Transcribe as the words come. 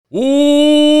Ooh,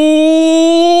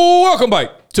 welcome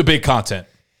back to Big Content.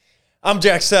 I'm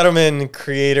Jack Settleman,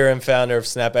 creator and founder of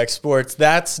Snapback Sports.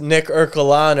 That's Nick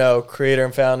Ercolano, creator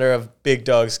and founder of Big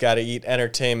Dogs Gotta Eat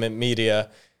Entertainment Media.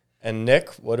 And Nick,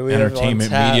 what do we have on tap?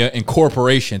 Entertainment Media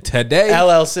Incorporation. Today,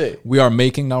 LLC. we are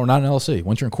making, no, we're not an LLC.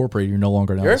 Once you're incorporated, you're no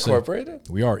longer an LLC. You're incorporated?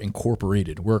 We are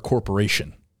incorporated. We're a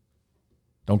corporation.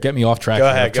 Don't get me off track. Go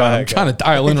ahead. I'm trying to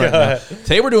dial in right now.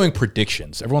 Today we're doing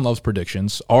predictions. Everyone loves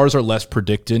predictions. Ours are less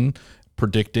predicting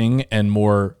and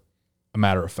more a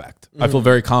matter of fact. I feel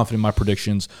very confident in my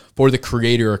predictions for the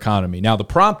creator economy. Now, the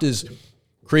prompt is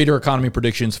creator economy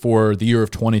predictions for the year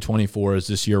of 2024 as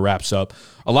this year wraps up.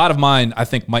 A lot of mine, I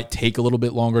think, might take a little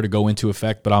bit longer to go into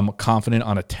effect, but I'm confident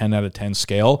on a 10 out of 10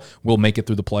 scale, we'll make it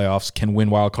through the playoffs, can win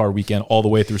Wild Card Weekend all the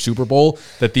way through Super Bowl,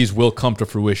 that these will come to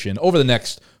fruition over the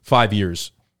next 5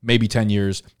 years, maybe 10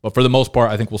 years. But for the most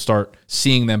part, I think we'll start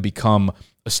seeing them become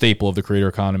a staple of the creator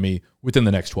economy within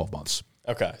the next 12 months.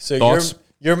 Okay, so Thoughts?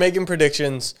 you're making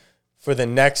predictions for the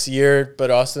next year, but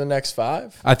also the next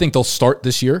 5? I think they'll start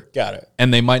this year. Got it.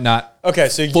 And they might not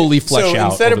fully flesh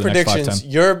out instead over of the next predictions,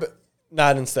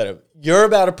 5-10. you're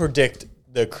about to predict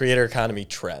the creator economy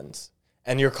trends,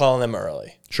 and you're calling them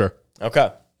early. Sure. Okay.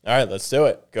 All right, let's do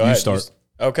it. Go ahead. Start.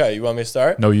 Okay, you want me to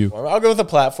start? No, you. I'll go with a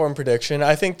platform prediction.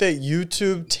 I think that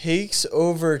YouTube takes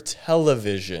over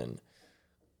television.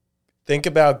 Think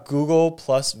about Google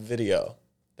plus video.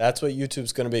 That's what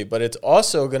YouTube's going to be. But it's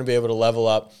also going to be able to level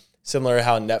up, similar to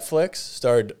how Netflix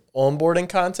started onboarding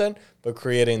content, but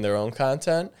creating their own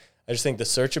content. I just think the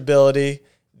searchability,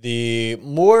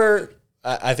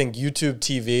 I think YouTube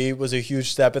TV was a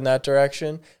huge step in that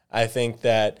direction. I think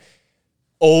that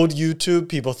old YouTube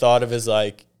people thought of as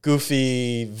like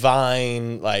goofy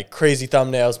Vine, like crazy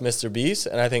thumbnails, Mr. Beast.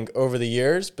 And I think over the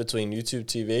years between YouTube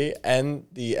TV and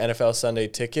the NFL Sunday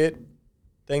Ticket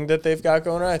thing that they've got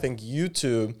going on, I think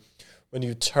YouTube, when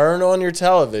you turn on your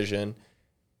television,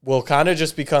 will kind of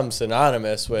just become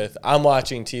synonymous with I'm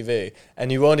watching TV.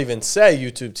 And you won't even say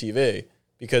YouTube TV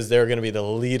because they're going to be the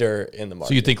leader in the market.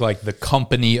 So you think like the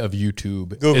company of YouTube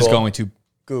Google, is going to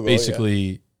Google,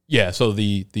 basically, so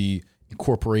the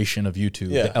incorporation of YouTube,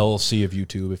 the LLC of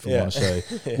YouTube, if you want to say,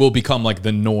 will become like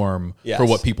the norm for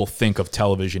what people think of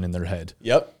television in their head.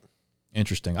 Yep.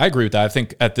 Interesting. I agree with that. I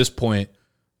think at this point,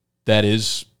 that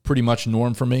is pretty much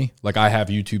norm for me. Like I have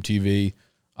YouTube TV.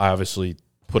 I obviously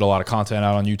put a lot of content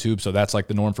out on YouTube, so that's like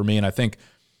the norm for me. And I think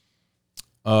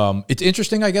it's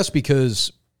interesting, I guess,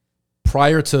 because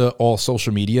prior to all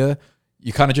social media,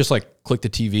 you kind of just like click the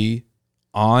TV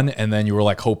on and then you were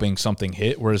like hoping something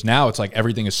hit. Whereas now it's like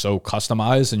everything is so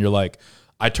customized and you're like,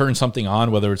 I turn something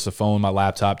on, whether it's the phone, my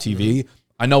laptop, TV,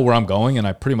 I know where I'm going and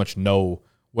I pretty much know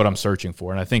what I'm searching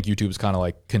for. And I think YouTube's kind of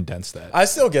like condensed that. I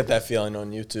still get that feeling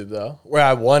on YouTube though, where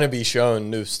I want to be shown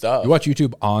new stuff. You watch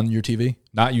YouTube on your TV?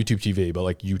 Not YouTube TV, but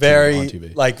like YouTube on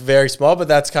TV. Like very small, but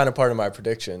that's kind of part of my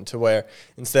prediction to where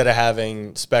instead of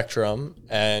having Spectrum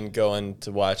and going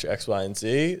to watch X, Y, and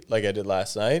Z like I did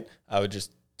last night, I would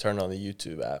just turn on the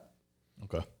YouTube app.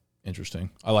 Okay.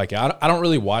 Interesting. I like it. I don't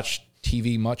really watch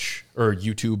TV much or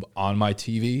YouTube on my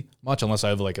TV much unless I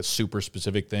have like a super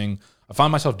specific thing. I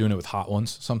find myself doing it with Hot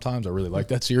Ones sometimes. I really like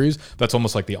that series. That's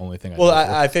almost like the only thing I do.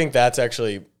 I think that's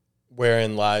actually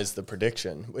wherein lies the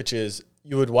prediction, which is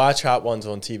you would watch Hot Ones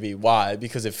on TV. Why?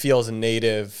 Because it feels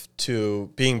native to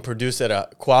being produced at a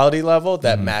quality level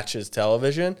that matches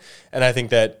television. And I think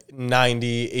that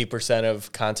 98%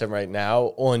 of content right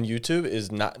now on YouTube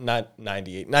is not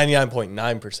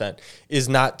 99.9% is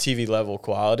not TV level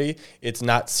quality. It's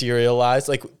not serialized.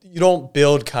 Like you don't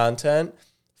build content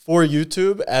for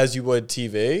YouTube as you would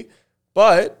TV.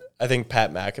 But I think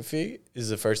Pat McAfee is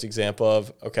the first example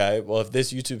of, okay, well, if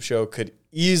this YouTube show could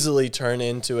easily turn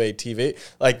into a TV,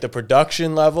 like the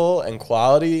production level and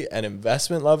quality and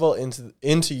investment level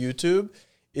into YouTube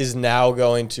is now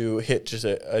going to hit just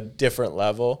a different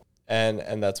level.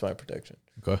 And that's my prediction.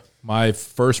 Okay. My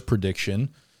first prediction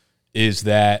is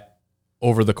that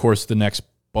over the course of the next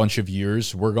bunch of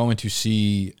years, we're going to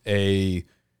see a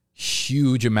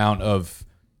huge amount of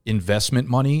investment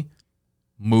money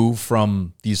move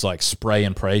from these like spray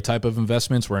and pray type of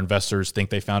investments where investors think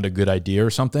they found a good idea or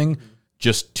something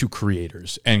just to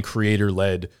creators and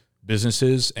creator-led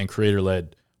businesses and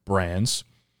creator-led brands.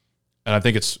 And I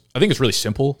think it's really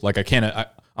simple. Like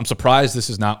I'm surprised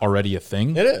this is not already a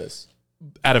thing. It is.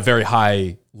 At a very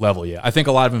high level, yeah. I think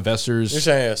a lot of investors... You're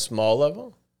saying a small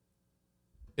level?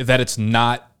 That it's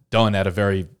not done at a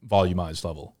very volumized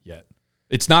level yet.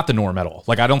 It's not the norm at all.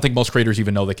 Like, I don't think most creators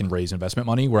even know they can raise investment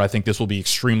money, where I think this will be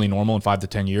extremely normal in 5 to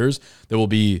 10 years. There will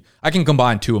be... I can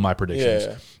combine two of my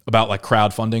predictions about, like,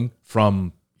 crowdfunding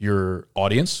from, your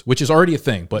audience, which is already a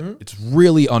thing, but it's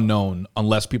really unknown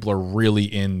unless people are really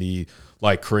in the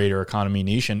like creator economy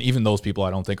niche. And even those people I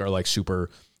don't think are like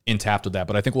super in tapped with that.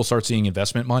 But I think we'll start seeing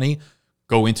investment money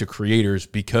go into creators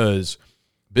because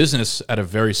business at a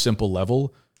very simple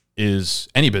level is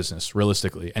any business,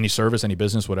 realistically, any service, any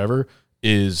business, whatever,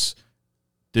 is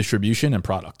distribution and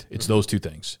product. It's those two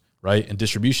things, right? And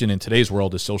distribution in today's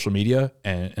world is social media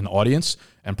and an audience,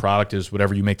 and product is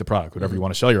whatever you make the product, whatever you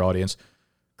want to sell your audience.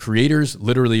 Creators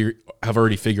literally have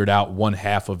already figured out one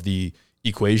half of the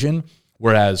equation,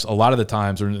 whereas a lot of the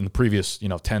times, or in the previous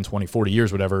 10, 20, 40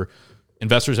 years, whatever,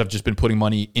 investors have just been putting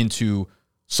money into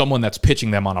someone that's pitching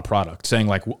them on a product, saying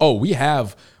like, oh,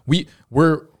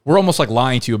 we're almost like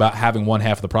lying to you about having one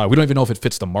half of the product. We don't even know if it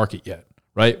fits the market yet,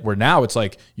 right? Where now it's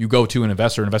like you go to an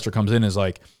investor comes in and is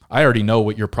like, I already know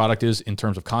what your product is in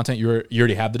terms of content. You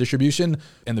already have the distribution.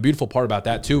 And the beautiful part about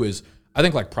that too is I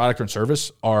think like product and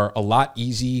service are a lot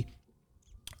easier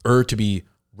to be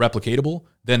replicatable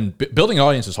than building an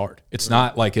audience is hard. It's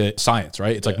not like a science,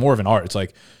 right? It's like more of an art. It's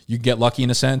like you can get lucky in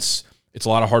a sense. It's a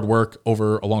lot of hard work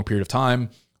over a long period of time,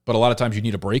 but a lot of times you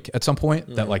need a break at some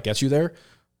point that like gets you there.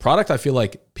 Product, I feel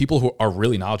like people who are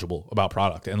really knowledgeable about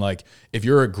product, and like if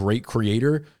you're a great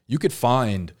creator, you could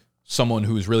find someone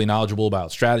who's really knowledgeable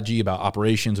about strategy, about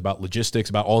operations, about logistics,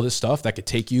 about all this stuff that could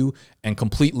take you and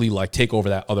completely like take over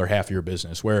that other half of your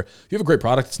business. Where if you have a great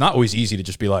product, it's not always easy to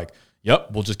just be like,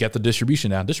 yep, we'll just get the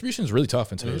distribution down. Distribution is really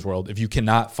tough in today's world if you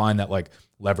cannot find that like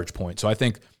leverage point. So I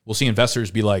think we'll see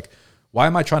investors be like, why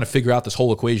am I trying to figure out this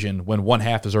whole equation when one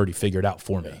half is already figured out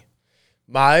for me?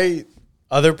 My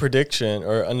other prediction,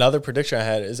 or another prediction I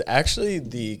had, is actually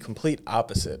the complete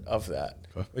opposite of that,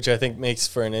 which I think makes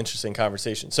for an interesting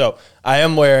conversation. So I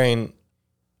am wearing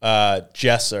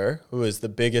Jesser, who is the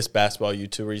biggest basketball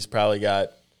YouTuber. He's probably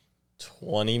got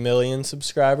 20 million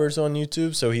subscribers on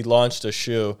YouTube. So he launched a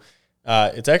shoe.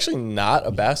 It's actually not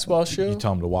a basketball shoe. You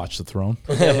tell him to watch the throne.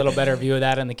 We'll get a little better view of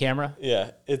that in the camera.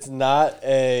 Yeah, it's not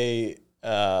a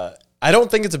I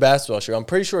don't think it's a basketball shoe. I'm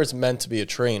pretty sure it's meant to be a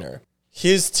trainer.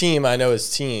 His team, I know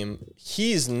his team,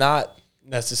 he's not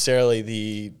necessarily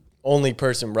the only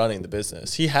person running the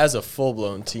business. He has a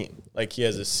full-blown team. Like he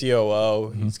has a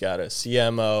COO, he's got a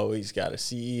CMO, he's got a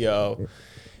CEO.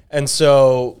 And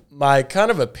so my kind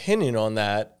of opinion on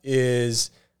that is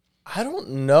I don't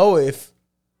know if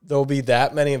there'll be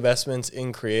that many investments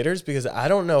in creators, because I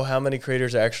don't know how many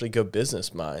creators are actually good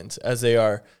business minds as they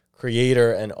are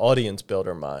creator and audience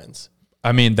builder minds.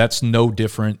 I mean, that's no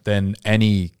different than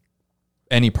any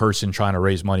person trying to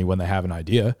raise money when they have an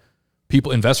idea.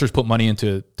 Investors put money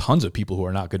into tons of people who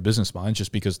are not good business minds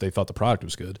just because they thought the product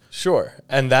was good. Sure.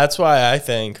 And that's why I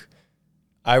think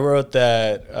I wrote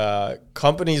that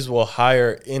companies will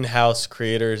hire in-house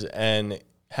creators and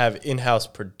have in-house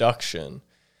production.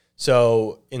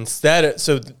 So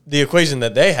the equation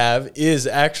that they have is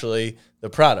actually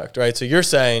the product, right? So you're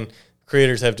saying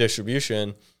creators have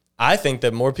distribution. I think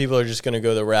that more people are just going to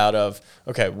go the route of,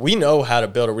 okay, we know how to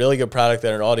build a really good product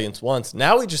that an audience wants.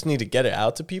 Now we just need to get it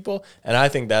out to people. And I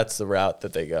think that's the route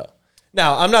that they go.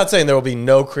 Now, I'm not saying there will be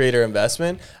no creator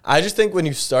investment. I just think when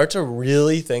you start to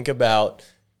really think about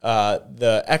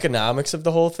the economics of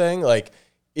the whole thing, like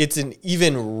it's an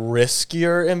even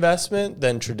riskier investment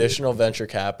than traditional venture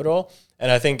capital.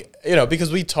 And I think,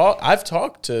 because I've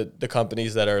talked to the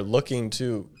companies that are looking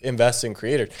to invest in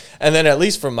creators. And then at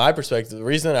least from my perspective, the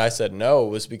reason I said no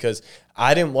was because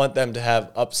I didn't want them to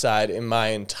have upside in my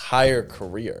entire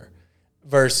career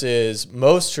versus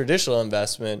most traditional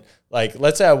investment. Like,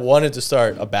 let's say I wanted to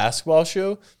start a basketball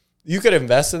shoe. You could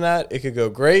invest in that. It could go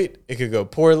great. It could go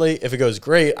poorly. If it goes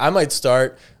great, I might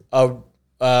start a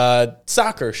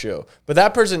soccer shoe. But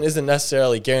that person isn't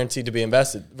necessarily guaranteed to be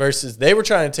invested versus they were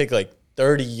trying to take like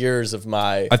 30 years of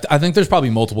my... I think there's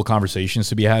probably multiple conversations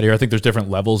to be had here. I think there's different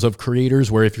levels of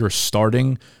creators where if you're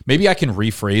starting, maybe I can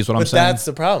rephrase what I'm saying. But that's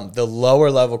the problem. The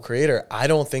lower level creator, I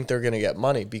don't think they're going to get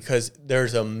money because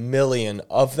there's a million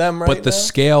of them right now. But the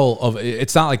scale of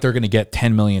it's not like they're going to get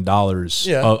 $10 million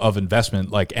of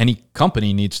investment. Like any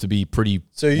company needs to be pretty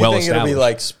So you well think established. it'll be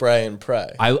like spray and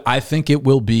pray? I think it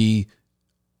will be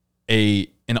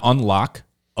an unlock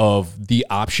of the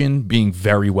option being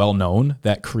very well known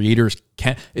that creators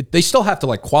they still have to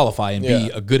like qualify and be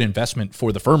a good investment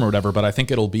for the firm or whatever. But I think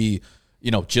it'll be,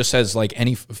 just as like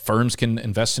any firms can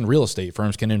invest in real estate,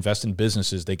 firms can invest in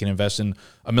businesses, they can invest in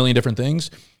a million different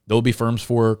things. There'll be firms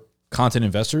for content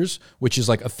investors, which is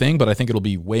like a thing, but I think it'll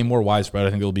be way more widespread. I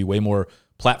think it'll be way more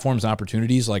platforms and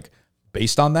opportunities like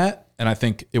based on that. And I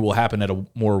think it will happen at a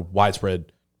more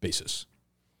widespread basis.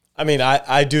 I mean,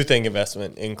 I do think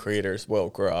investment in creators will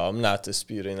grow. I'm not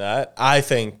disputing that. I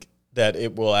think that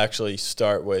it will actually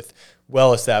start with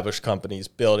well-established companies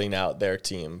building out their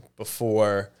team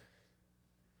before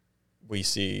we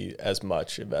see as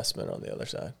much investment on the other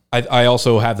side. I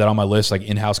also have that on my list, like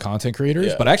in-house content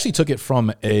creators, but I actually took it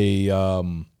from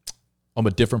a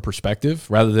different perspective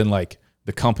rather than like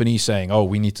the company saying, oh,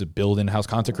 we need to build in-house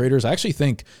content creators. I actually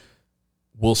think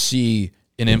we'll see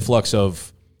an influx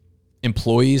of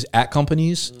employees at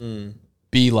companies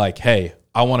be like, hey,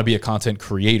 I want to be a content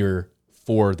creator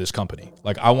for this company.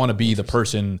 Like, I want to be the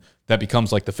person that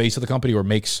becomes like the face of the company or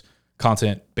makes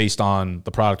content based on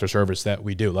the product or service that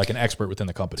we do, like an expert within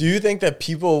the company. Do you think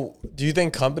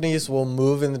companies will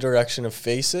move in the direction of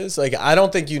faces? Like, I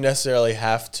don't think you necessarily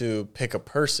have to pick a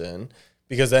person,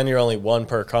 because then you're only one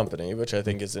per company, which I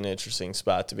think is an interesting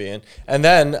spot to be in. And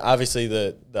then obviously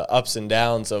the ups and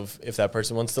downs of if that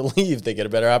person wants to leave, they get a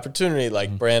better opportunity,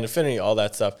 like brand affinity, all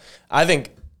that stuff. I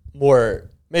think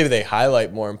maybe they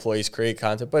highlight more employees create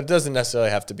content, but it doesn't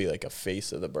necessarily have to be like a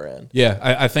face of the brand. Yeah,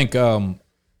 I think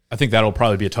that'll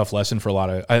probably be a tough lesson for a lot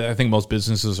of. I think most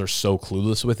businesses are so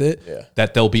clueless with it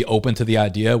that they'll be open to the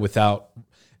idea without.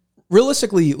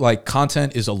 Realistically, like,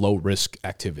 content is a low risk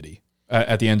activity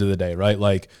at the end of the day, right?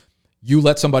 Like, you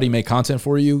let somebody make content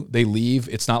for you, they leave.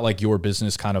 It's not like your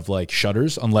business kind of like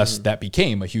shutters unless that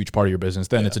became a huge part of your business.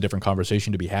 Then it's a different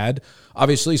conversation to be had,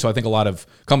 obviously. So I think a lot of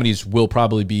companies will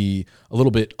probably be a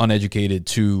little bit uneducated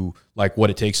to like what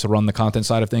it takes to run the content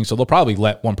side of things. So they'll probably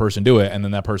let one person do it and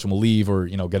then that person will leave or,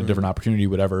 you know, get a different opportunity,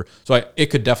 whatever. So it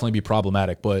could definitely be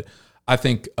problematic, but I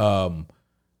think,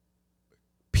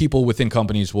 people within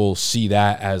companies will see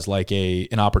that as like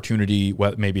an opportunity.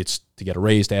 Well, maybe it's to get a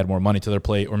raise, to add more money to their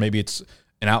plate, or maybe it's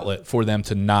an outlet for them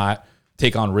to not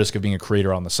take on risk of being a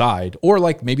creator on the side. Or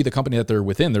like maybe the company that they're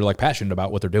within, they're like passionate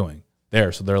about what they're doing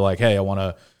there. So they're like, hey, I want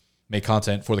to make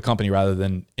content for the company rather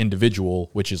than individual,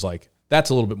 which is like, that's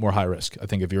a little bit more high risk. I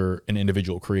think if you're an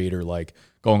individual creator, like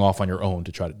going off on your own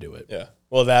to try to do it. Yeah.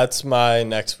 Well, that's my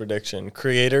next prediction.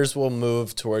 Creators will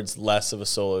move towards less of a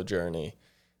solo journey.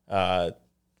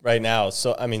 Right now.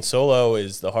 So, I mean, solo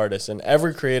is the hardest. And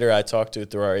every creator I talk to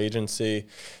through our agency,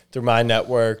 through my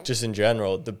network, just in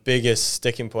general, the biggest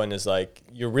sticking point is like,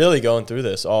 you're really going through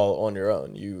this all on your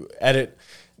own. You edit.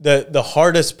 The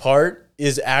hardest part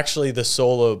is actually the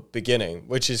solo beginning,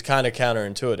 which is kind of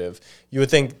counterintuitive. You would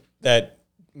think that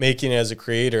making it as a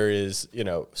creator is, you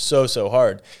know, so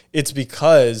hard. It's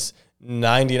because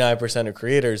 99% of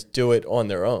creators do it on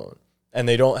their own. And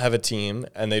they don't have a team,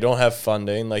 and they don't have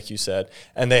funding, like you said,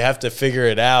 and they have to figure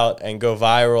it out and go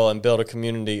viral and build a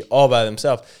community all by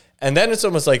themselves. And then it's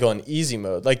almost like on easy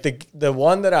mode. Like the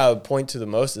one that I would point to the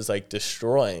most is like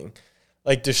Destroying.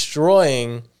 Like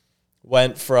Destroying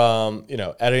went from, you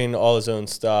know, editing all his own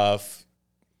stuff,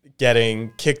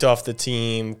 getting kicked off the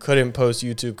team, couldn't post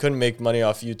YouTube, couldn't make money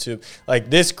off YouTube, like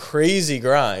this crazy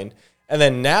grind. And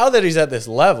then now that he's at this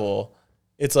level,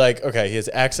 it's like, okay, he has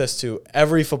access to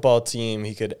every football team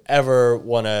he could ever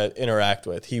want to interact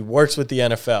with. He works with the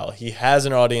NFL. He has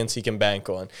an audience he can bank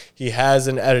on. He has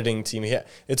an editing team.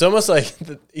 It's almost like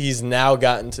he's now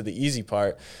gotten to the easy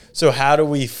part. So how do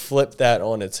we flip that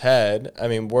on its head? I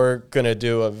mean, we're going to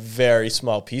do a very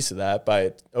small piece of that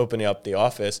by opening up the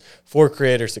office for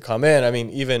creators to come in. I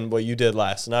mean, even what you did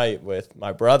last night with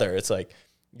my brother, it's like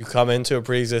you come into a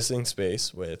pre-existing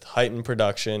space with heightened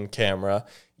production, camera,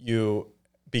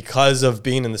 because of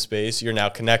being in the space, you're now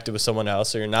connected with someone else,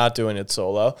 so you're not doing it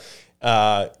solo.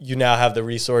 You now have the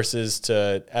resources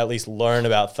to at least learn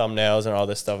about thumbnails and all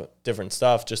this stuff, different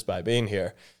stuff, just by being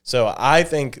here. So I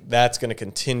think that's going to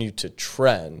continue to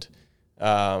trend,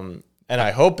 and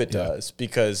I hope it does,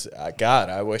 because, God,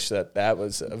 I wish that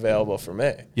was available for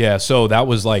me. Yeah, so that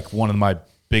was like one of my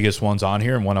biggest ones on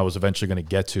here, and one I was eventually going to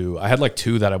get to. I had like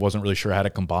two that I wasn't really sure how to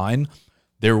combine.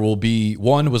 There will be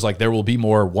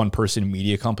more one-person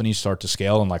media companies start to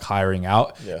scale and like hiring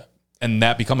out, and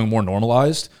that becoming more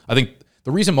normalized. I think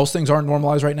the reason most things aren't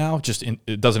normalized right now,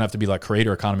 it doesn't have to be like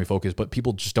creator economy focused, but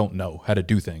people just don't know how to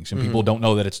do things, and people don't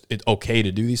know that it's okay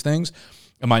to do these things.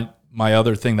 And my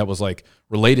other thing that was like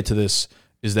related to this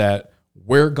is that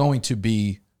we're going to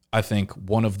be, I think,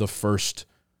 one of the first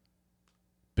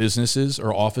businesses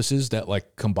or offices that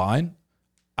like combine.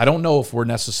 I don't know if we're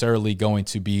necessarily going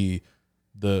to be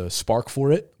the spark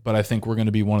for it, but I think we're going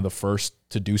to be one of the first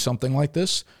to do something like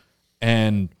this.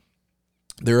 And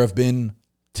there have been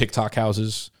TikTok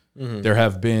houses. There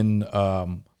have been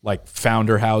like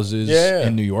founder houses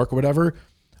in New York or whatever.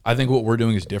 I think what we're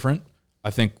doing is different. I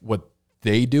think what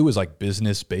they do is like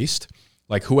business based.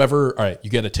 Like whoever, all right, you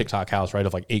get a TikTok house, right,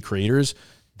 of like 8 creators.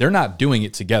 They're not doing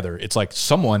it together. It's like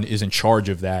someone is in charge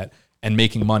of that, and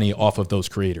making money off of those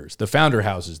creators. The founder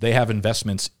houses, they have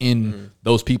investments in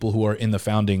those people who are in the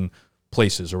founding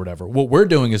places or whatever. What we're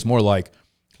doing is more like,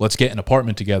 let's get an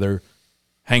apartment together,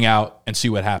 hang out, and see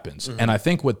what happens. And I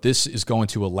think what this is going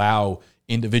to allow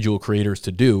individual creators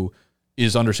to do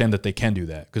is understand that they can do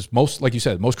that. Because most, like you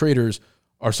said, most creators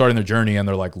are starting their journey and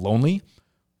they're like lonely,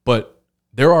 but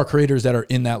there are creators that are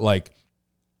in that like,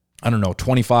 I don't know,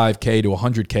 25K to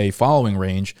 100K following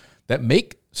range that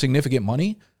make significant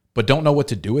money, but don't know what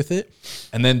to do with it.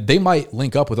 And then they might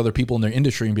link up with other people in their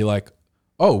industry and be like,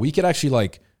 oh, we could actually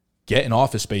like get an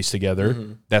office space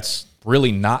together that's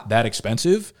really not that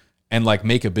expensive and like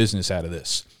make a business out of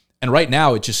this. And right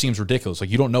now it just seems ridiculous. Like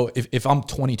you don't know if I'm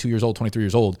 22 years old, 23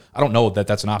 years old, I don't know that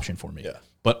that's an option for me. Yeah.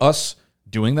 But us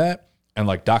doing that and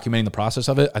like documenting the process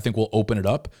of it, I think will open it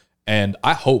up. And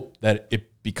I hope that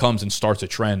it becomes and starts a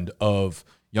trend of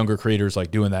younger creators like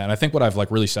doing that. And I think what I've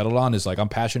like really settled on is like, I'm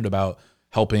passionate about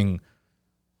helping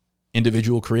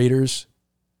individual creators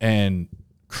and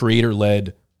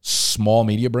creator-led small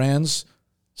media brands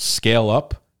scale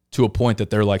up to a point that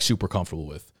they're like super comfortable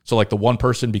with. So like the one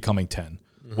person becoming 10,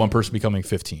 one person becoming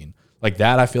 15, like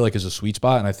that I feel like is a sweet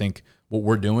spot. And I think what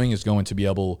we're doing is going to be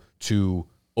able to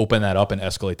open that up and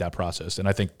escalate that process. And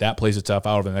I think that plays itself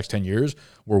out over the next 10 years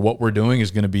where what we're doing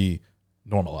is going to be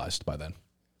normalized by then.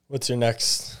 What's your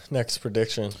next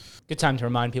prediction? Good time to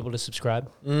remind people to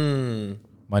subscribe.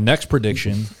 My next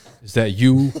prediction is that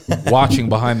you watching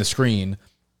behind the screen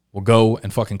will go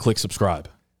and fucking click subscribe.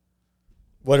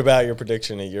 What about your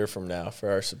prediction a year from now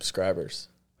for our subscribers?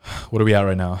 What are we at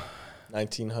right now?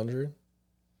 1,900?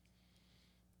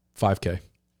 5K.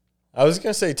 I was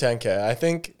going to say 10K. I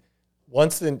think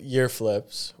once the year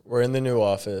flips, we're in the new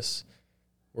office,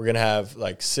 we're going to have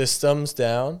like systems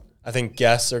down. I think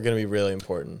guests are going to be really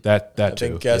important. That I too.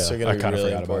 think guests are going to be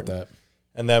really forgot important. about that.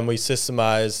 And then we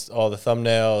systemize all the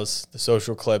thumbnails, the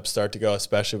social clips start to go,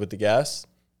 especially with the guests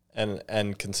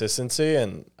and consistency.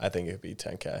 And I think it'd be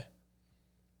 10K.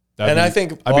 I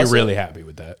think I'd also, be really happy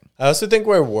with that. I also think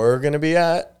where we're going to be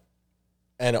at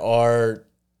and our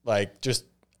like just,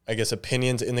 I guess,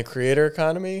 opinions in the creator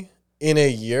economy in a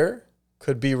year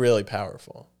could be really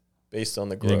powerful based on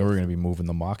the You growth. think we're going to be moving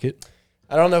the market?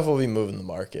 I don't know if we'll be moving the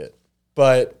market,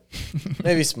 but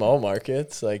maybe small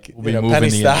markets like We'll be moving penny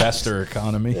the stocks. investor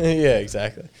economy. Yeah,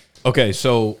 exactly. Okay,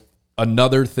 so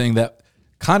another thing that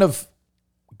kind of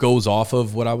goes off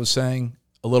of what I was saying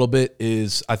a little bit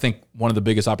is I think one of the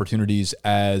biggest opportunities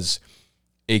as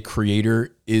a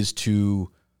creator is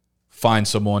to find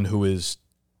someone who is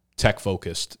tech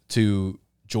focused to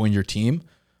join your team.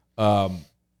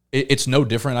 It's no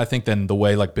different, I think, than the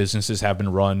way like businesses have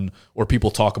been run or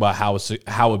people talk about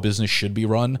how a business should be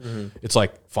run. It's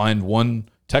like find one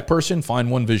tech person, find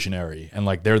one visionary, and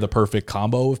like they're the perfect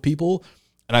combo of people.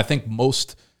 And I think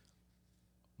most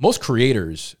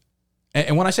creators,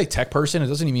 and when I say tech person, it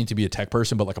doesn't even mean to be a tech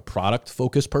person, but like a product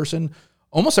focused person.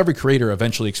 Almost every creator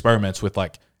eventually experiments with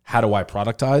like, how do I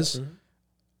productize?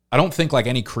 I don't think like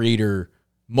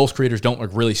most creators don't like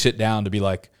really sit down to be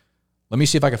like, let me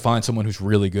see if I can find someone who's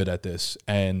really good at this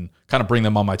and kind of bring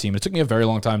them on my team. It took me a very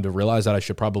long time to realize that I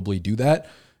should probably do that.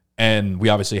 And we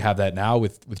obviously have that now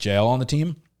with JL on the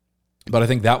team. But I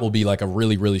think that will be like a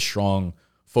really, really strong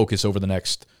focus over the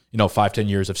next, 5-10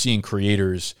 years of seeing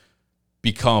creators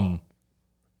become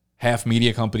half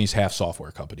media companies, half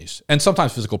software companies, and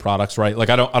sometimes physical products, right? Like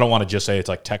I don't want to just say it's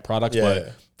like tech products,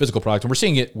 but physical products. And we're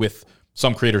seeing it with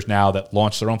some creators now that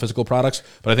launch their own physical products.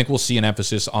 But I think we'll see an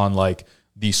emphasis on like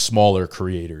these smaller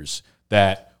creators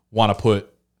that want to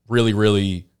put really,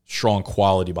 really strong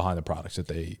quality behind the products that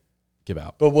they give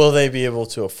out. But will they be able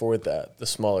to afford that, the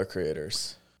smaller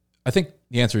creators? I think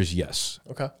the answer is yes.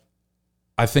 Okay.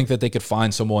 I think that they could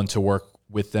find someone to work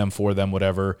with them, for them,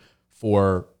 whatever,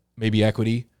 for maybe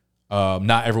equity.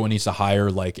 Not everyone needs to hire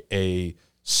like a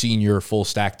senior full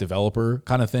stack developer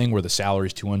kind of thing where the salary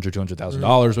is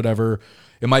 $200,000, whatever.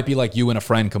 It might be like you and a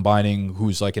friend combining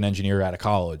who's like an engineer out of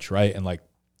college, right? And like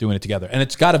doing it together. And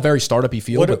it's got a very startup-y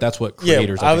feel, but that's what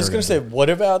creators I was going to say, what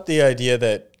about the idea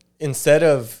that instead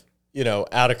of,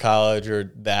 out of college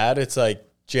or that, it's like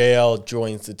JL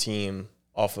joins the team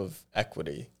off of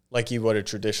equity, like you would a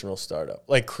traditional startup.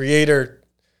 Like creator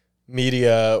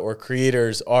media or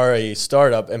creators are a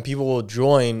startup and people will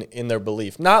join in their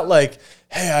belief. Not like,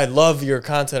 hey, I love your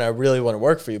content, I really want to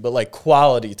work for you, but like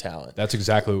quality talent. That's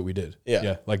exactly what we did.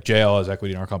 Yeah. Like JL has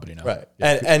equity in our company now. Right.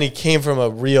 Yeah. And he came from a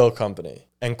real company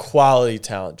and quality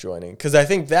talent joining. Because I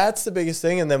think that's the biggest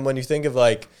thing. And then when you think of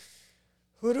like,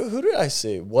 who did I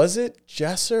see? Was it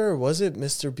Jesser or was it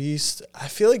Mr. Beast? I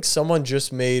feel like someone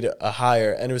just made a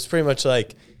hire and it was pretty much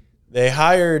like they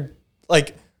hired,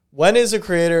 like when is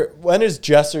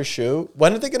Jesser Shoe?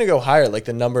 When are they going to go hire like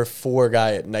the number 4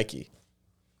 guy at Nike?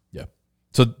 Yeah.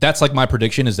 So that's like my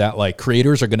prediction is that like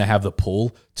creators are going to have the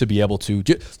pull to be able to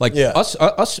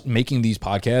us making these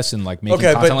podcasts and like making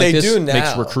content like this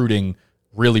makes recruiting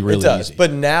really, really easy.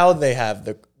 But now they have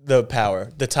the power,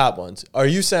 the top ones. Are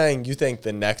you saying you think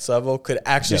the next level could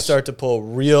actually start to pull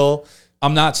real?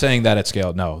 I'm not saying that at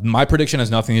scale. No, my prediction has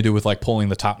nothing to do with like pulling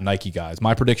the top Nike guys.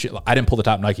 My prediction, I didn't pull the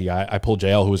top Nike guy. I pulled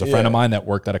JL, who was a friend of mine that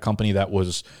worked at a company that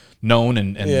was known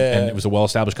and it was a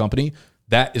well-established company.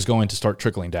 That is going to start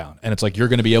trickling down. And it's like, you're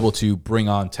going to be able to bring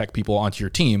on tech people onto your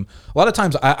team. A lot of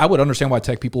times I would understand why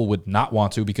tech people would not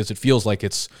want to, because it feels like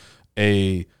it's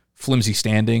a flimsy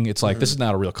standing. It's like, this is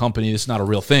not a real company. This is not a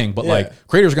real thing. But like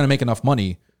creators are going to make enough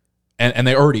money and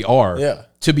they already are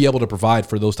to be able to provide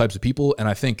for those types of people. And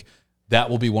I think that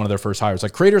will be one of their first hires.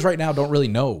 Like creators right now don't really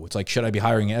know. It's like, should I be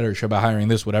hiring it or should I be hiring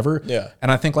this, whatever? Yeah.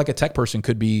 And I think like a tech person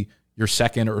could be your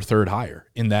second or third hire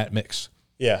in that mix.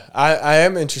 Yeah, I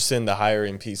am interested in the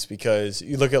hiring piece because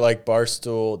you look at like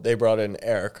Barstool, they brought in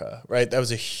Erica, right? That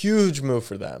was a huge move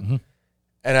for them. Mm-hmm.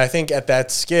 And I think at that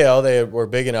scale, they were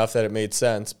big enough that it made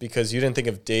sense because you didn't think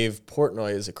of Dave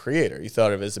Portnoy as a creator. You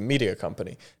thought of it as a media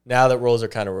company. Now that roles are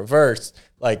kind of reversed,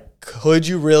 like, could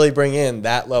you really bring in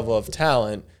that level of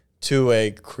talent to a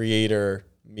creator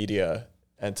media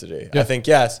entity? Yeah. I think,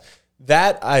 yes,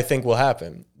 that I think will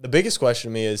happen. The biggest question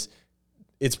to me is,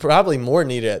 it's probably more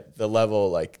needed at the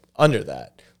level like under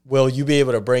that. Will you be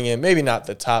able to bring in maybe not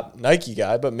the top Nike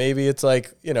guy, but maybe it's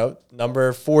like, you know,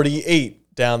 number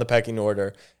 48 down the pecking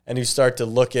order, and you start to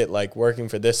look at like working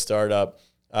for this startup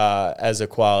as a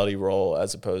quality role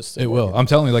as opposed to it will. I'm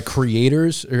telling you, like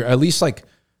creators, or at least like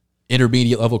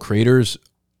intermediate level creators,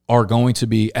 are going to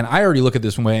be, and I already look at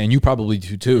this way, and you probably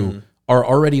do too, are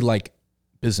already like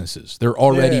businesses. They're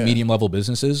already medium level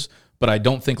businesses. But I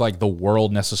don't think like the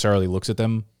world necessarily looks at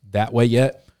them that way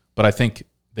yet. But I think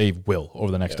they will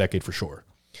over the next decade for sure.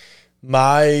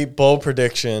 My bold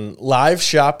prediction, live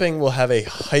shopping will have a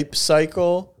hype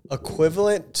cycle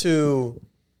equivalent to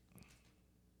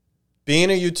being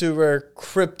a YouTuber,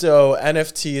 crypto,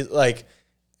 NFT, like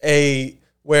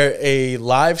where a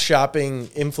live shopping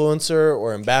influencer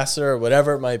or ambassador or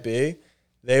whatever it might be,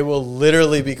 they will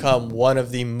literally become one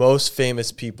of the most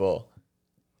famous people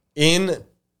in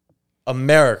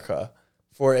America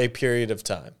for a period of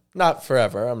time. Not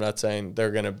forever. I'm not saying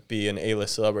they're going to be an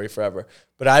A-list celebrity forever.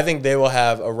 But I think they will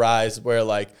have a rise where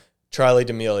like Charli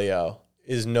D'Amelio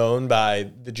is known by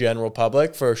the general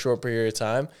public for a short period of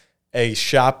time. A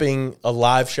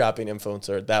live shopping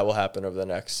influencer, that will happen over the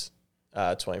next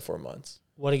 24 months.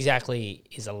 What exactly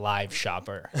is a live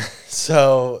shopper?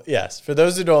 So, yes, for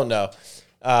those who don't know,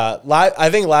 I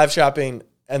think live shopping,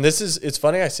 and it's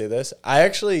funny I say this, I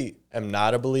actually am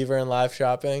not a believer in live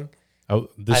shopping. Oh,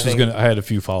 I had a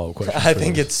few follow-up questions. I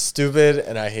think it's stupid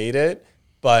and I hate it,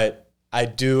 but I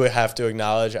do have to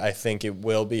acknowledge I think it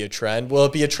will be a trend. Will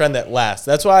it be a trend that lasts?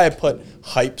 That's why I put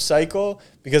hype cycle,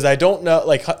 because I don't know,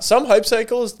 like some hype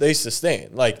cycles, they sustain.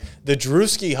 Like the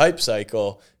Drewski hype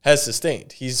cycle has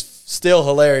sustained. He's still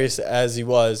hilarious as he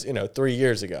was, 3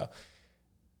 years ago.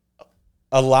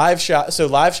 Live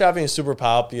shopping is super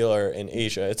popular in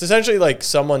Asia. It's essentially like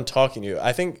someone talking to you.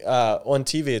 I think on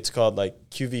TV it's called like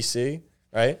QVC,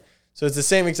 right? So it's the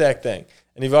same exact thing.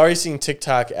 And you've already seen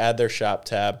TikTok add their shop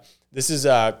tab. This is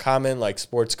common, like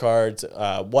sports cards.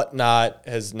 Whatnot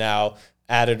has now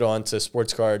added on to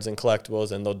sports cards and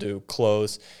collectibles, and they'll do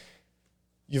clothes.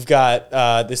 You've got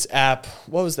this app.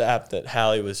 What was the app that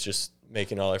Hallie was just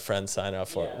making all her friends sign up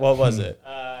for? Yeah. What was it?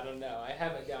 I don't know. I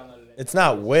haven't downloaded it. It's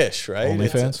not Wish, right?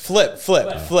 OnlyFans? It's Flip.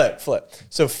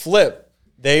 So Flip,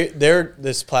 they're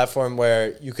this platform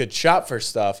where you could shop for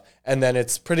stuff, and then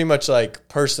it's pretty much like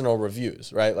personal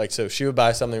reviews, right? Like, so she would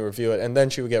buy something, review it, and then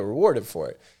she would get rewarded for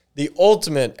it. The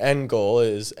ultimate end goal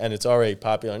is, and it's already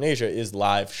popular in Asia, is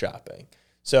live shopping.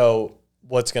 So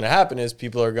what's going to happen is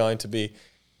people are going to be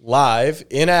live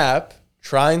in-app,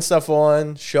 trying stuff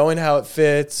on, showing how it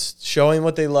fits, showing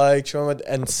what they like,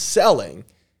 and selling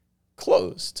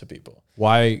clothes to people.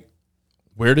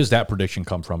 Where does that prediction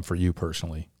come from for you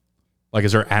personally? Like,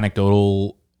 is there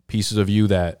anecdotal pieces of you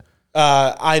that...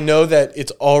 I know that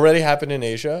it's already happened in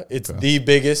Asia. It's the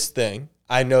biggest thing.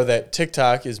 I know that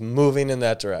TikTok is moving in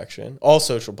that direction. All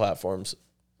social platforms,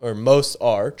 or most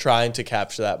are, trying to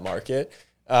capture that market.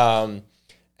 And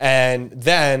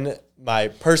then my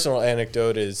personal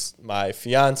anecdote is my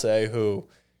fiance, who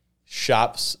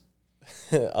shops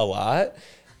a lot.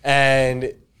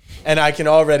 And I can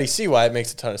already see why it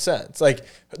makes a ton of sense. Like,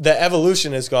 the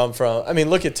evolution has gone from,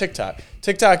 look at TikTok.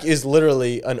 TikTok is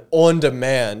literally an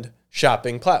on-demand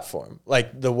shopping platform,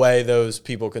 like the way those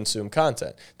people consume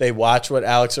content. They watch what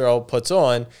Alex Earl puts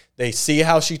on, they see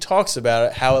how she talks about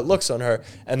it, how it looks on her,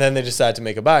 and then they decide to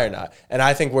make a buy or not. And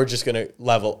I think we're just going to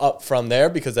level up from there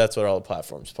because that's what all the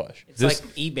platforms push. It's like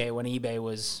eBay when eBay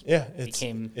was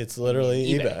it's literally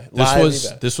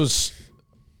eBay. This was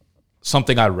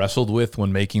something I wrestled with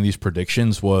when making these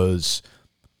predictions was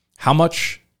how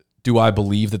much do I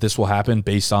believe that this will happen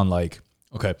based on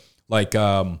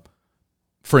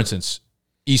for instance,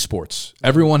 esports.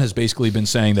 Everyone has basically been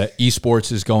saying that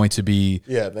esports is going to be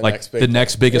the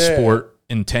next biggest sport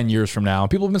in 10 years from now.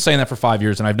 People have been saying that for 5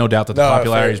 years, and I have no doubt that the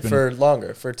popularity has been for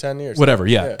longer, for 10 years. Whatever,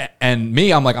 yeah. And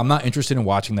me, I'm like, I'm not interested in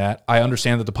watching that. I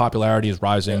understand that the popularity is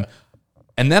rising. Yeah.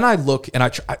 And then I look and I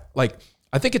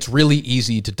think it's really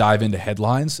easy to dive into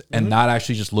headlines and not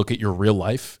actually just look at your real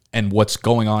life and what's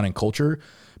going on in culture,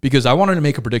 because I wanted to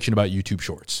make a prediction about YouTube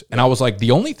Shorts. And I was like,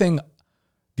 the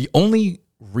only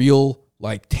real,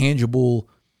 like, tangible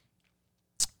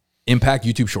impact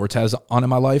YouTube Shorts has on in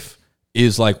my life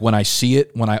is like when I see it,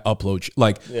 when I upload.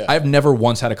 I've never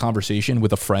once had a conversation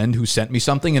with a friend who sent me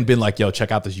something and been like, yo,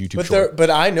 check out this YouTube short. But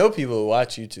I know people who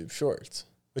watch YouTube Shorts,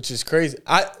 which is crazy.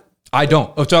 I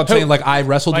don't. So I'm saying, like, I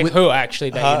wrestled with who actually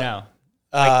that you know.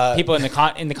 Like people in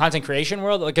the content creation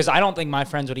world, because I don't think my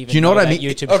friends would even. Do you know what I mean?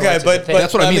 YouTube okay, but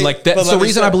that's what I mean. Like, that's the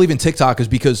reason I believe in TikTok is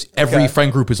because every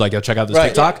friend group is like, "Yo, check out this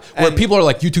TikTok." Yeah. Where people are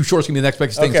like, "YouTube Shorts can be the next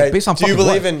biggest thing." Based on do you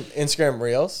believe in Instagram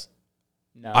Reels?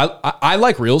 No, I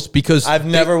like Reels because I've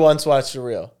never once watched a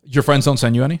Reel. Your friends don't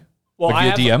send you any. Well,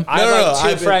 like via DM? I have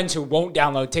two friends who won't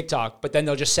download TikTok, but then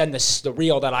they'll just send the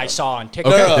reel that I saw on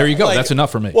TikTok. Okay, there you go. That's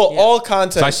enough for me. Well, all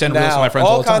content I send Reels to my friends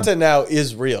all all the time. content now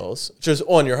is Reels, just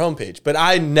on your homepage. But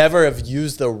I never have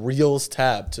used the Reels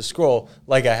tab to scroll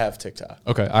like I have TikTok.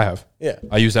 Okay, I have. Yeah.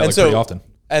 I use that pretty often.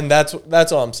 And that's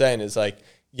all I'm saying is like,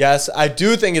 yes, I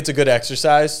do think it's a good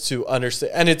exercise to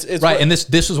understand. And it's right. And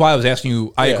this is why I was asking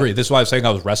you. I agree. This is why I was saying I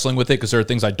was wrestling with it, because there are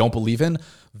things I don't believe in,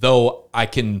 though I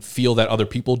can feel that other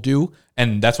people do.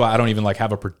 And that's why I don't even like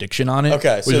have a prediction on it.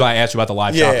 Okay. Which is why I asked you about the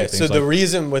live shopping thing. So the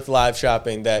reason with live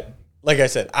shopping that, like I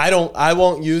said, I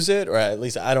won't use it, or at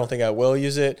least I don't think I will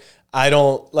use it.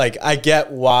 I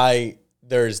get why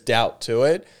there's doubt to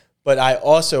it, but I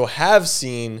also have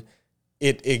seen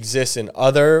it exists in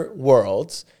other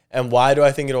worlds. And why do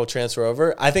I think it'll transfer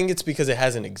over? I think it's because it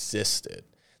hasn't existed.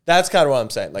 That's kind of what I'm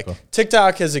saying. Like,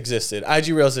 TikTok has existed. IG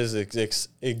Reels has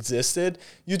existed.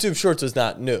 YouTube Shorts is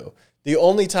not new. The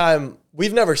only time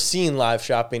we've never seen live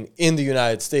shopping in the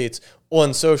United States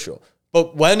on social.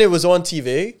 But when it was on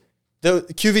TV, the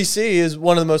QVC is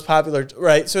one of the most popular,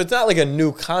 right? So it's not like a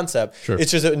new concept. Sure.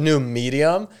 It's just a new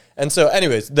medium. And so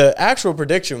anyways, the actual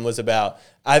prediction was about,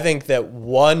 I think that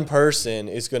one person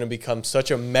is going to become such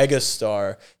a mega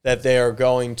star that they are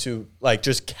going to like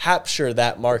just capture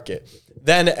that market.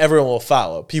 Then everyone will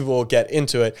follow. People will get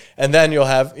into it. And then you'll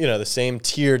have, the same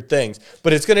tiered things.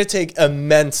 But it's going to take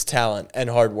immense talent and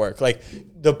hard work. Like,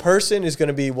 the person is going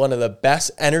to be one of the best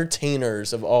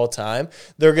entertainers of all time.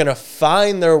 They're going to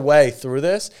find their way through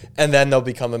this, and then they'll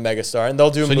become a megastar. And they'll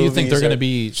do movies. So do you think they're going to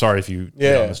be, sorry if you,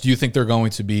 do you think they're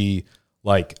going to be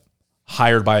like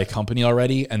hired by a company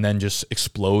already and then just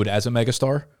explode as a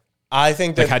megastar? I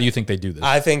think that, how do you think they do this?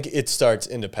 I think it starts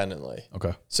independently.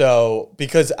 Okay. So,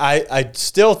 because I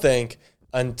still think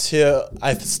that's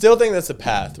the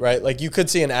path, right? Like, you could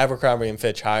see an Abercrombie and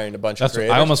Fitch hiring a bunch of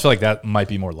creators. I almost feel like that might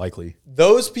be more likely.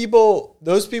 Those people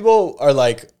are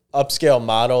like upscale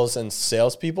models and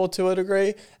salespeople to a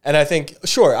degree. And I think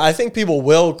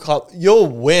people you'll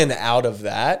win out of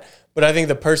that. But I think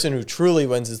the person who truly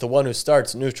wins is the one who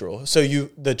starts neutral. So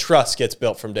the trust gets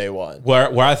built from day one.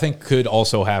 Where I think could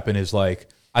also happen is like,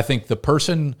 I think the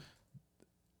person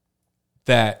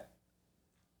that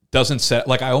doesn't set,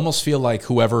 like, I almost feel like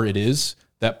whoever it is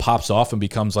that pops off and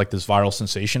becomes like this viral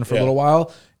sensation for a little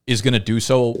while is going to do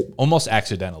so almost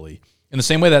accidentally. In the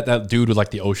same way that dude with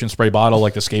like the ocean spray bottle,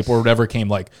 like the skateboard or whatever, came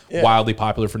like wildly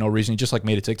popular for no reason. He just like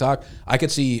made a TikTok. I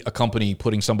could see a company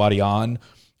putting somebody on,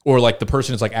 or like the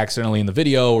person is like accidentally in the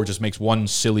video or just makes one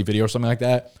silly video or something like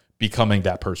that, becoming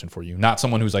that person for you. Not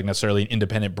someone who's like necessarily an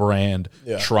independent brand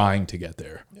trying to get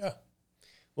there. Yeah.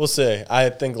 We'll see.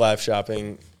 I think live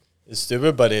shopping is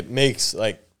stupid, but it makes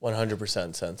like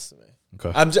 100% sense to me.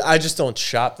 Okay. I just don't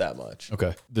shop that much.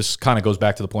 Okay. This kind of goes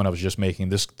back to the point I was just making.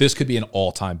 This could be an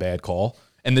all-time bad call,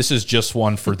 and this is just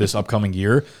one for this upcoming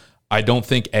year. I don't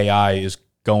think AI is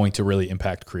going to really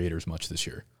impact creators much this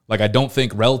year. Like, I don't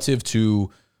think relative to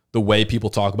the way people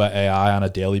talk about AI on a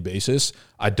daily basis,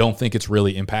 I don't think it's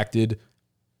really impacted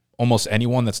almost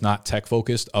anyone that's not tech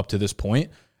focused up to this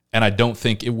point. And I don't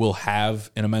think it will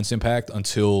have an immense impact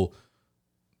until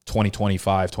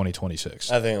 2025,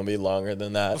 2026. I think it'll be longer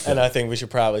than that. And I think we should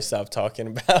probably stop talking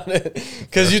about it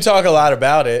because you talk a lot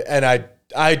about it. And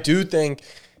I do think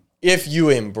if you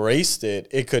embraced it,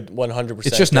 it could 100%.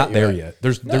 It's just not there yet.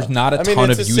 There's not a ton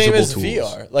of usable tools.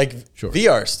 VR. Like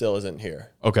VR still isn't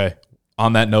here. Okay.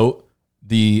 On that note,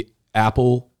 the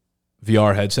Apple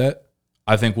VR headset,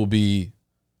 I think, will be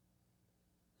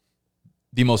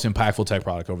the most impactful tech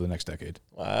product over the next decade.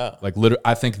 Wow. Like, literally,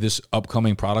 I think this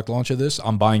upcoming product launch of this,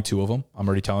 I'm buying 2 of them. I'm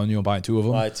already telling you, I'm buying 2 of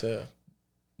them. Why 2?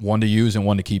 One to use and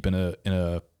one to keep in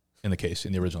the case,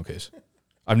 in the original case.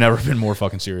 I've never been more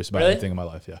fucking serious about anything in my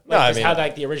life. Yeah. No, I mean, how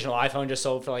like the original iPhone just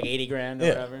sold for like 80 grand or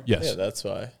whatever. Yes. Yeah, that's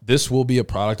why. This will be a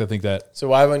product, I think, that. So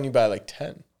why wouldn't you buy like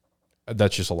 10?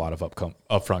 That's just a lot of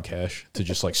upfront cash to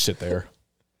just like sit there.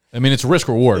 I mean, it's risk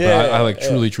reward, but I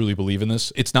truly believe in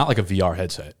this. It's not like a VR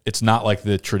headset. It's not like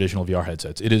the traditional VR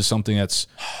headsets. It is something that's,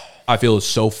 I feel, is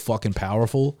so fucking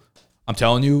powerful. I'm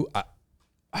telling you, I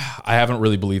haven't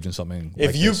really believed in something.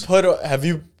 If like you this. have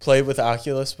you played with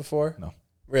Oculus before? No.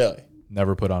 Really?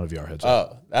 Never put on a VR headset.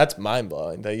 Oh, that's mind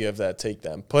blowing that you have that take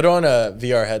then. Put on a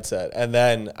VR headset and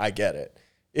then I get it.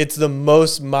 It's the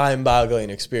most mind boggling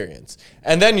experience.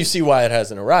 And then you see why it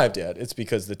hasn't arrived yet. It's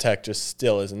because the tech just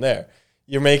still isn't there.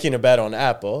 You're making a bet on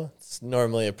Apple. It's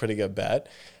normally a pretty good bet.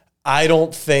 I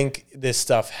don't think this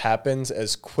stuff happens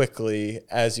as quickly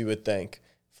as you would think.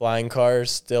 Flying cars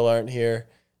still aren't here.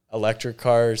 Electric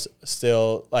cars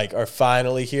still are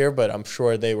finally here, but I'm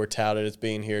sure they were touted as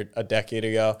being here a decade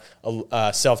ago.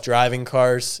 Self-driving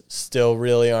cars still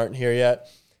really aren't here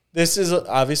yet. This is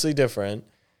obviously different.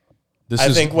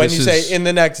 I think when you say in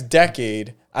the next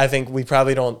decade, I think we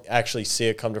probably don't actually see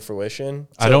it come to fruition.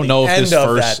 I don't know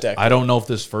if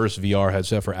this first VR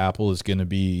headset for Apple is going to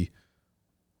be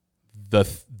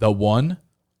the one,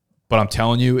 but I'm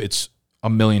telling you, it's a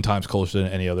million times closer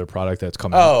than any other product that's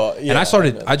coming. Oh, yeah.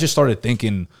 And I just started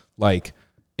thinking, like,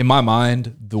 in my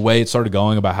mind, the way it started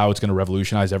going about how it's going to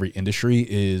revolutionize every industry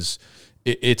is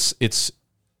it's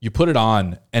you put it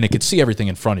on and it can see everything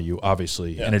in front of you,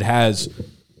 obviously, and it has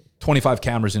 25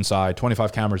 cameras inside,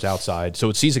 25 cameras outside. So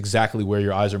it sees exactly where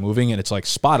your eyes are moving, and it's like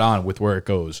spot on with where it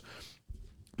goes.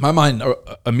 My mind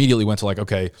immediately went to like,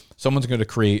 okay, someone's going to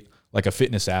create like a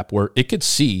fitness app where it could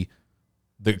see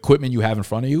the equipment you have in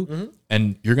front of you,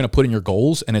 and you're going to put in your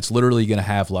goals, and it's literally going to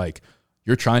have like,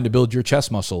 you're trying to build your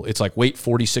chest muscle. It's like, wait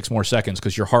 46 more seconds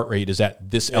because your heart rate is at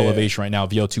this elevation right now,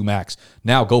 VO2 max.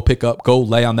 Now go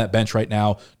lay on that bench right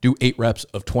now, do 8 reps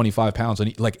of 25 pounds.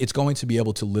 And like, it's going to be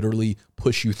able to literally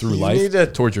push you through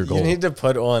life towards your goal. You need to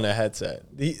put on a headset.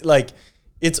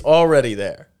 It's already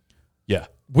there. Yeah.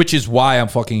 Which is why I'm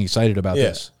fucking excited about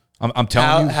this. I'm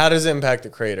telling you. How does it impact the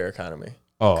creator economy?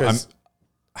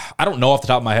 I don't know off the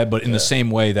top of my head, but in the same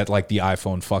way that like the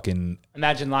iPhone fucking...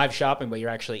 Imagine live shopping, but you're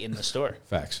actually in the store.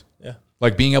 Facts. Yeah.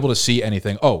 Like being able to see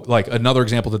anything. Oh, like another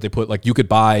example that they put, like you could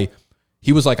buy...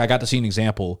 He was like, I got to see an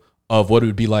example of what it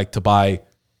would be like to buy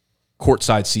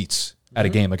courtside seats at a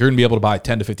game. Like you're going to be able to buy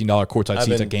 $10 to $15 courtside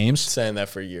seats at games. Saying that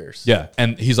for years. Yeah.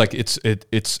 And he's like,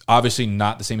 it's obviously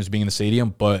not the same as being in the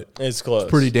stadium, but it's close. It's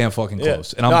pretty damn fucking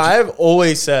close. And I've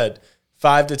always said...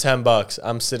 $5 to $10,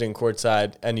 I'm sitting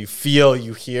courtside, and you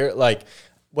hear, like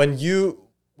when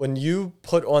you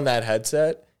put on that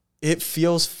headset, it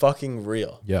feels fucking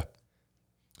real. Yeah.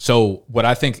 So what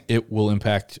I think it will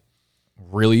impact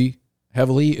really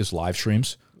heavily is live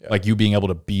streams. Yeah. Like you being able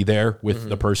to be there with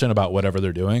the person about whatever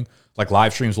they're doing. Like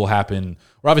live streams will happen.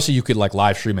 Or obviously you could like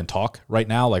live stream and talk right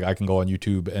now. Like I can go on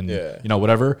YouTube and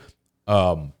whatever.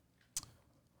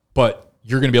 But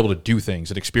you're going to be able to do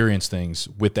things and experience things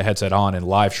with the headset on and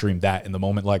live stream that in the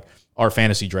moment. Like our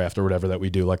fantasy draft or whatever that we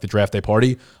do, like the draft day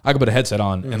party, I could put a headset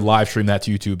on and live stream that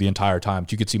to YouTube the entire time.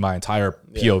 You could see my entire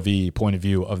POV point of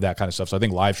view of that kind of stuff. So I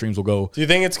think live streams will go. Do you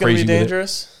think it's going to be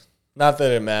dangerous? Not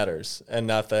that it matters and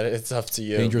not that it's up to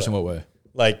you. Dangerous in what way?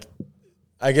 Like,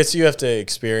 I guess you have to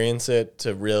experience it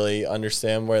to really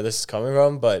understand where this is coming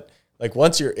from. But like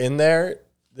once you're in there,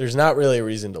 there's not really a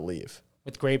reason to leave.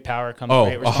 With great power comes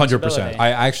great responsibility. 100%. I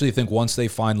actually think once they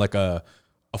find like a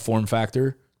form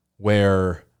factor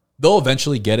where they'll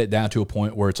eventually get it down to a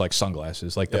point where it's like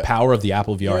sunglasses. Like the power of the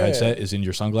Apple VR headset is in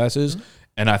your sunglasses.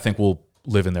 And I think we'll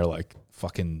live in there like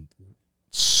fucking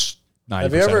 90%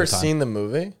 Have you ever seen the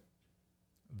movie?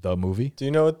 The movie? Do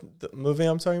you know what the movie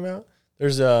I'm talking about?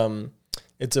 There's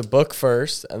it's a book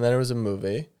first and then it was a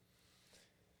movie.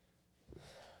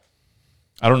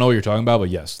 I don't know what you're talking about, but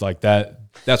yes, like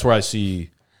that's where I see,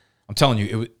 I'm telling you,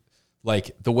 it was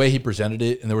like the way he presented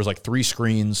it, and there was like 3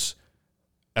 screens,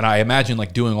 and I imagine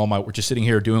like we're just sitting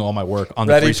here doing all my work on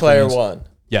the 3 screens. Ready Player One.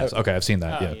 Yes, okay, I've seen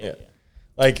that, yeah.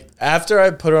 Like after I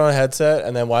put on a headset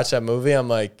and then watch that movie, I'm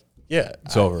like, yeah,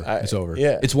 it's over. It's over.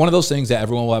 Yeah, it's one of those things that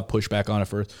everyone will have pushback on at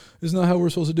first. Isn't that how we're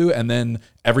supposed to do it? And then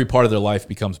every part of their life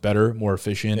becomes better, more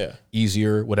efficient,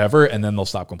 easier, whatever. And then they'll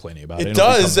stop complaining about it. It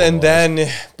does, and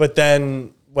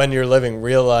then when you're living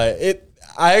real life,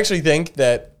 I actually think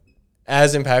that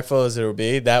as impactful as it will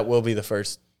be, that will be the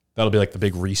first. That'll be like the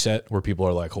big reset where people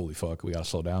are like, "Holy fuck, we gotta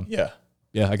slow down."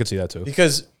 Yeah, I could see that too.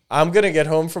 Because I'm gonna get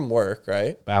home from work,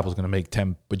 right? Apple's gonna make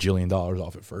 $10 bajillion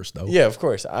off it first, though. Yeah, of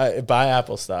course. I buy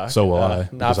Apple stock. So will I.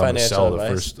 Not financial sell advice.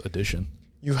 the first edition.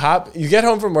 You get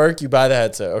home from work, you buy the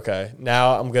headset. Okay,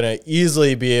 now I'm gonna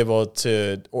easily be able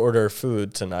to order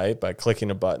food tonight by clicking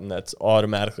a button that's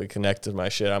automatically connected to my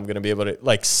shit. I'm gonna be able to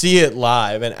like see it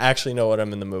live and actually know what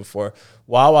I'm in the mood for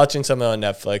while watching something on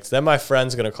Netflix. Then my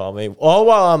friend's gonna call me all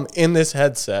while I'm in this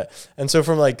headset. And so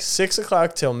from like 6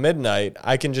 o'clock till midnight,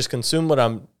 I can just consume what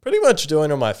I'm pretty much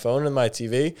doing on my phone and my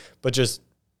TV, but just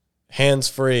hands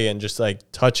free and just like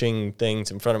touching things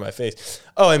in front of my face.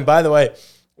 Oh, and by the way,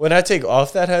 when I take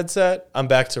off that headset, I'm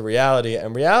back to reality.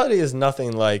 And reality is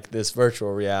nothing like this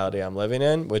virtual reality I'm living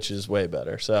in, which is way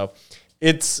better. So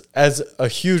it's, as a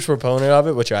huge proponent of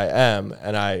it, which I am,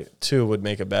 and I too would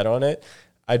make a bet on it,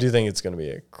 I do think it's going to be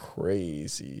a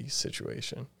crazy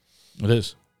situation. It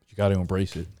is. You got to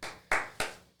embrace it.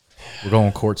 We're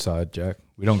going courtside, Jack.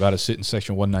 We don't got to sit in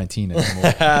section 119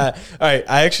 anymore. All right.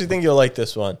 I actually think you'll like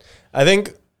this one. I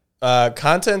think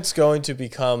content's going to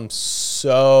become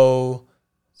so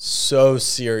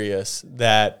serious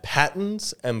that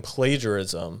patents and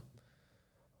plagiarism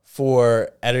for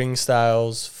editing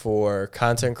styles, for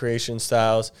content creation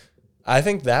styles, I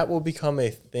think that will become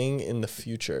a thing in the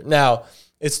future. Now,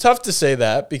 it's tough to say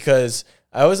that because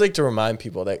I always like to remind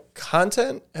people that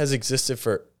content has existed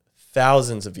for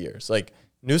thousands of years. Like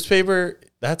newspaper,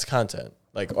 that's content.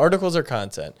 Like articles are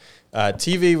content.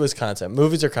 TV was content.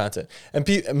 Movies are content. And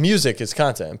music is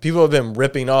content. And people have been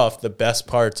ripping off the best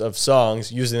parts of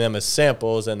songs, using them as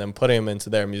samples, and then putting them into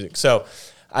their music. So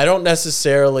I don't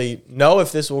necessarily know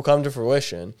if this will come to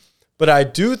fruition, but I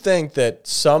do think that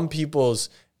some people's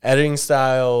editing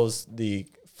styles, the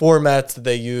formats that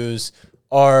they use,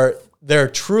 they're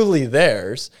truly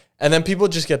theirs. And then people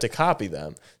just get to copy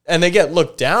them. And they get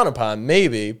looked down upon,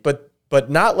 maybe, but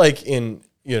not like in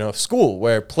school,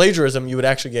 where plagiarism, you would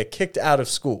actually get kicked out of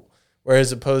school.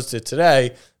 Whereas opposed to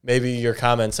today, maybe your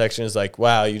comment section is like,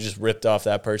 wow, you just ripped off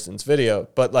that person's video.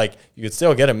 But like you could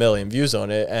still get 1 million views on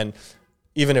it. And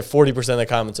even if 40% of the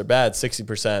comments are bad,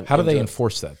 60%. How do they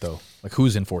enforce that though? Like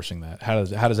who's enforcing that? How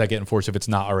does that get enforced if it's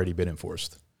not already been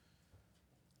enforced?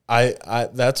 I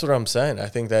that's what I'm saying. I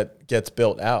think that gets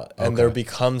built out and there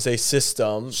becomes a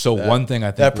system. So one thing I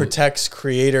think that protects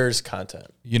creators'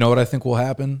 content. You know what I think will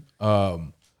happen? I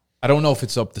don't know if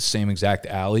it's up the same exact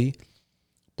alley,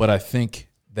 but I think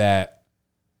that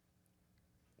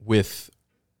with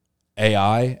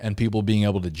AI and people being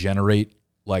able to generate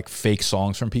like fake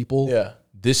songs from people,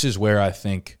 this is where I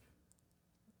think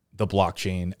the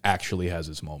blockchain actually has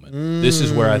its moment. This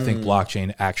is where I think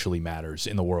blockchain actually matters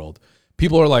in the world.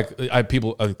 People are like,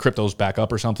 crypto's back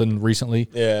up or something recently.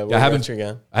 Yeah, I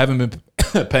haven't been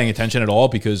paying attention at all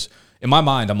because in my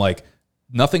mind, I'm like,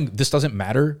 this doesn't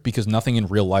matter because nothing in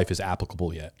real life is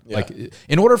applicable yet. Yeah. Like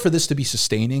in order for this to be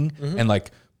sustaining and like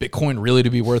Bitcoin really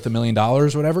to be worth $1 million or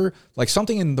whatever, like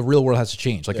something in the real world has to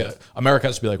change. Like America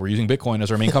has to be like, we're using Bitcoin as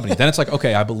our main company. Then it's like,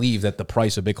 okay, I believe that the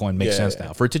price of Bitcoin makes sense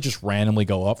now. For it to just randomly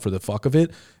go up for the fuck of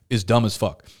it is dumb as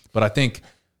fuck. But I think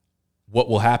what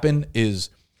will happen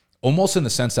is almost in the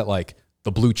sense that like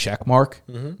the blue check mark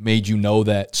made you know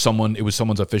that it was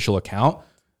someone's official account.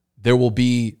 There will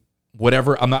be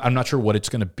whatever, I'm not sure what it's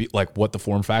going to be, like what the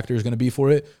form factor is going to be for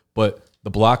it, but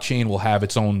the blockchain will have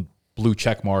its own blue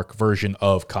check mark version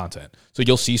of content. So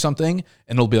you'll see something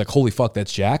and it'll be like, holy fuck,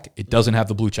 that's Jack. It doesn't have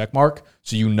the blue check mark.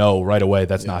 So you know right away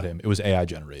that's not him. It was AI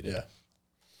generated. Yeah.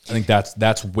 I think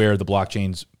that's where the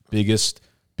blockchain's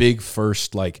big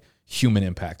first like human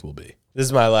impact will be. This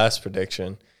is my last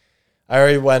prediction. I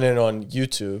already went in on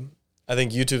YouTube. I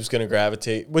think YouTube's going to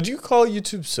gravitate. Would you call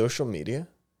YouTube social media?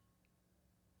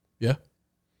 Yeah.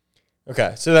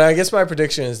 Okay. So then I guess my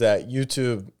prediction is that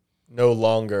YouTube no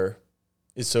longer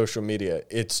is social media.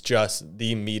 It's just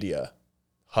the media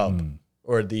hub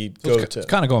or the go-to. It's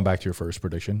kind of going back to your first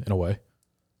prediction in a way.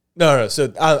 No.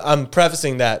 So I'm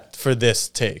prefacing that for this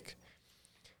take.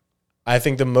 I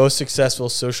think the most successful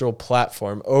social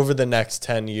platform over the next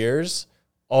 10 years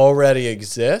already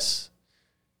exists.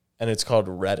 And it's called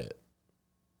Reddit.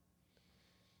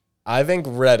 I think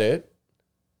Reddit.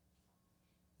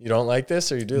 You don't like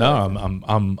this, or you do? No, like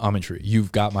I'm intrigued.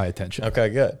 You've got my attention. Okay,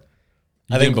 good.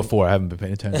 You did before. I haven't been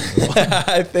paying attention.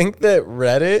 I think that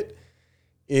Reddit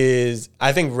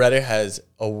has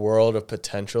a world of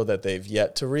potential that they've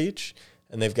yet to reach,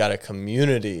 and they've got a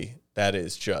community that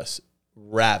is just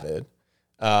rabid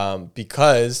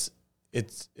because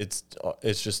it's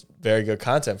just very good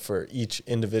content for each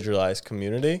individualized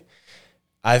community.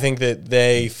 I think that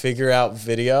they figure out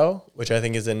video, which I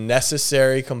think is a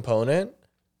necessary component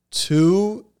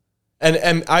to,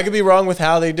 and I could be wrong with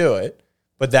how they do it,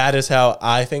 but that is how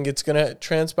I think it's going to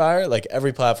transpire. Like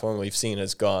every platform we've seen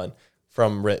has gone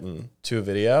from written to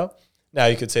video. Now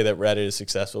you could say that Reddit is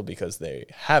successful because they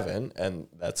haven't, and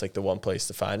that's like the one place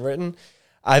to find written.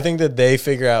 I think that they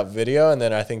figure out video, and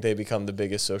then I think they become the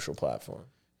biggest social platform.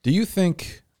 Do you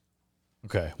think,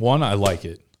 okay, one, I like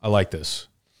it. I like this.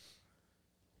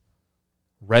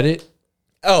 Reddit.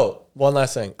 Oh, one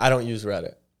last thing. I don't use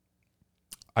Reddit.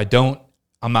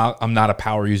 I'm not a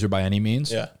power user by any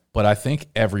means. Yeah. But I think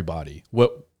everybody,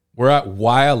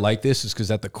 why I like this is because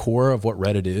at the core of what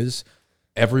Reddit is,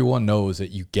 everyone knows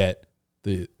that you get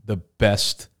the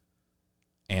best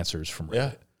answers from Reddit.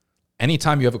 Yeah.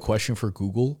 Anytime you have a question for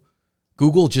Google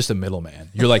just a middleman.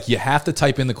 You're like, you have to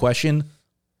type in the question,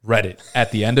 Reddit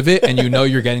at the end of it, and you know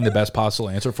you're getting the best possible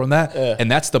answer from that. Yeah. And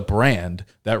that's the brand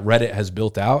that Reddit has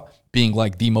built out, being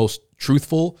like the most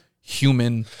truthful,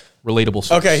 human, relatable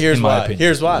source. Okay, here's why.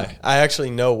 Here's why. I actually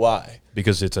know why.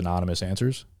 Because it's anonymous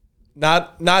answers?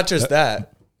 Not just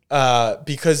that.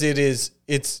 Because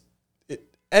it's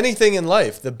anything in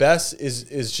life, the best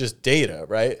is just data,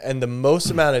 right? And the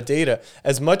most amount of data,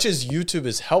 as much as YouTube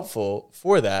is helpful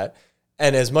for that,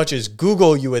 and as much as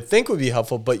Google you would think would be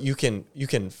helpful, but you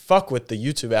can fuck with the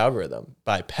YouTube algorithm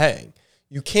by paying.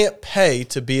 You can't pay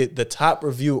to be the top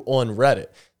review on Reddit.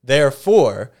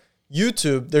 Therefore,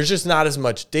 YouTube, there's just not as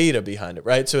much data behind it,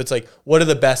 right? So it's like, what are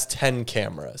the best 10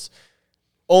 cameras?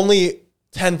 Only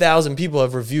 10,000 people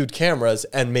have reviewed cameras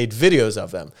and made videos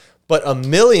of them. But 1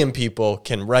 million people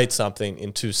can write something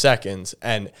in 2 seconds,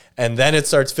 and then it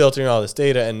starts filtering all this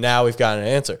data, and now we've got an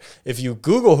answer. If you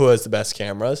Google who has the best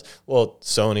cameras, well,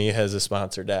 Sony has a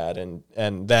sponsored ad,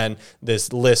 and then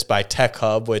this list by Tech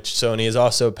Hub, which Sony is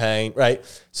also paying, right?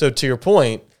 So to your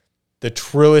point, the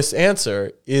truest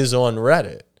answer is on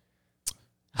Reddit.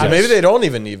 So maybe they don't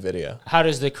even need video. How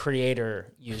does the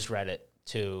creator use Reddit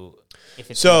to... If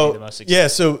it's the most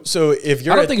successful. So if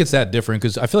you're, I don't think it's that different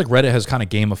because I feel like Reddit has kind of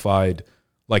gamified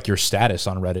like your status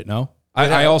on Reddit. No,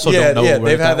 I also don't know. Yeah,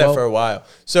 they've had that for a while.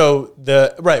 So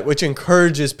which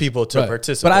encourages people to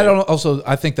participate. But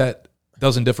I think that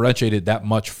doesn't differentiate it that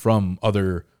much from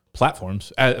other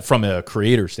platforms from a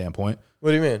creator standpoint. What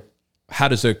do you mean? How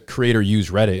does a creator use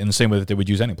Reddit in the same way that they would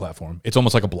use any platform? It's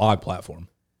almost like a blog platform.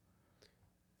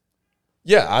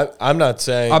 Yeah, I'm not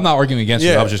saying... I'm not arguing against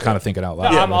it. I was just kind of thinking out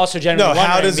loud. No, I'm also generally wondering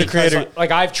how does the creator...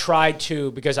 Like I've tried to,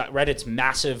 because Reddit's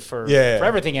massive for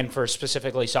everything, and for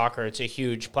specifically soccer, it's a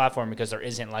huge platform because there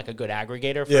isn't like a good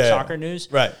aggregator for soccer news.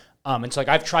 Right. And so like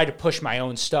I've tried to push my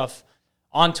own stuff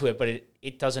onto it, but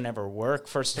it doesn't ever work.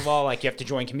 First of all, like you have to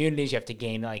join communities, you have to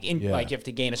gain like you have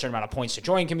to gain a certain amount of points to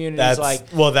join communities. That's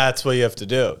what you have to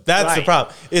do. That's the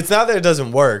problem. It's not that it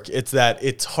doesn't work; it's that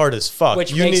it's hard as fuck.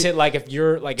 Which makes it like if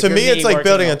you're like to me, it's like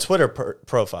building a Twitter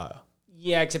profile.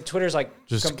 Yeah, except Twitter's like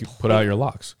just put out your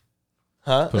locks.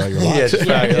 Huh? Put out your locks.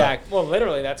 Yeah, exactly. Well,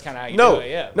 literally, that's kind of how you do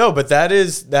it. Yeah. No, but that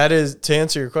is to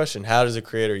answer your question. How does a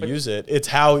creator use it? It's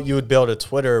how you would build a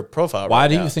Twitter profile. Why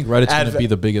do you think Reddit's going to be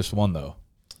the biggest one though?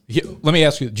 Let me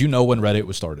ask you, do you know when Reddit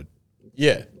was started?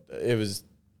 Yeah, it was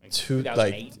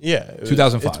 2008.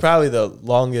 2005. It's probably the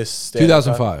longest.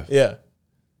 2005. Yeah.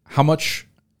 How much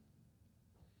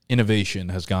innovation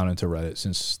has gone into Reddit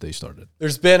since they started?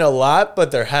 There's been a lot,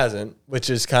 but there hasn't, which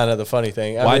is kind of the funny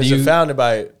thing. It's founded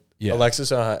by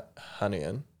Alexis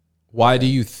Ohanian. Why do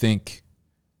you think,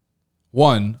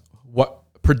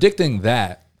 predicting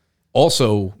that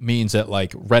also means that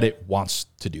like Reddit wants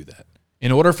to do that?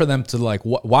 In order for them to like,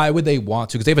 why would they want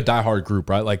to? Because they have a diehard group,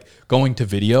 right? Like going to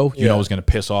video, you know, is going to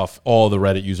piss off all the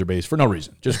Reddit user base for no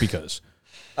reason, just because.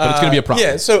 But it's going to be a problem.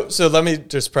 Yeah. So let me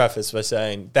just preface by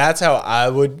saying that's how I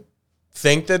would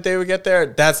think that they would get there.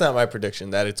 That's not my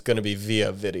prediction. That it's going to be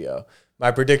via video.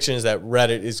 My prediction is that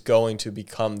Reddit is going to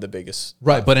become the biggest.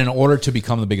 Right, but in order to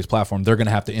become the biggest platform, they're going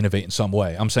to have to innovate in some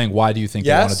way. I'm saying, why do you think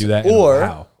they want to do that?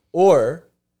 Or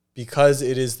because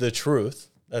it is the truth.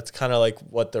 That's kind of like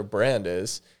what their brand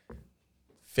is.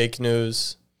 Fake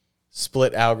news,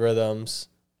 split algorithms,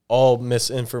 all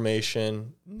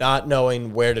misinformation, not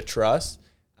knowing where to trust.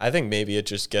 I think maybe it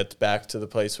just gets back to the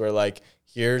place where like,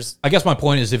 I guess my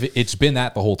point is, if it's been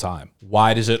that the whole time,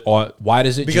 why does it?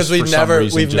 Because we've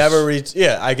never reached.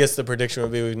 Yeah, I guess the prediction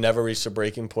would be we've never reached a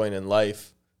breaking point in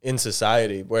life in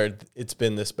society where it's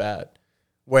been this bad.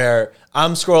 Where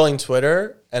I'm scrolling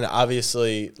Twitter and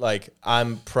obviously like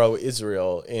I'm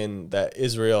pro-Israel in that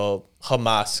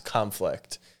Israel-Hamas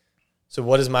conflict. So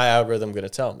what is my algorithm going to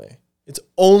tell me? It's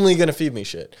only going to feed me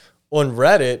shit. On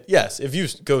Reddit, yes, if you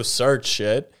go search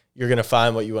shit, you're going to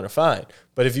find what you want to find.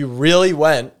 But if you really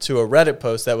went to a Reddit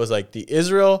post that was like the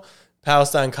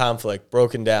Israel-Palestine conflict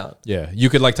broken down. Yeah, you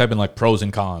could like type in like pros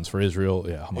and cons for Israel.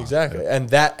 Yeah, Hamas. Exactly.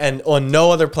 Yeah. And on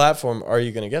no other platform are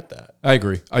you going to get that. I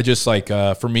agree. I just like,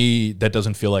 for me, that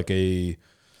doesn't feel like a...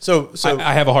 So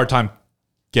I have a hard time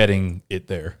getting it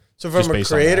there. So from a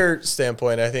creator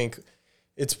standpoint, I think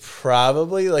it's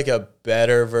probably like a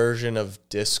better version of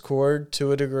Discord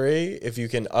to a degree if you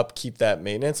can upkeep that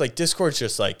maintenance. Like Discord's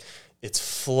just like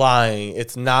it's flying.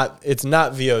 It's not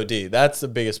VOD. That's the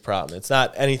biggest problem. It's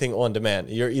not anything on demand.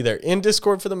 You're either in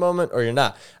Discord for the moment or you're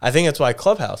not. I think that's why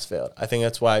Clubhouse failed. I think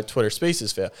that's why Twitter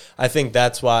Spaces failed. I think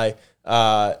that's why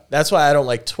I don't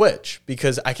like Twitch,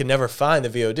 because I can never find the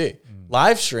VOD.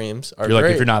 Live streams are great.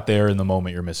 Like if you're not there in the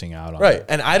moment, you're missing out on right. it.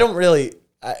 And I don't really.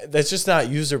 That's just not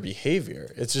user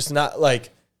behavior. It's just not like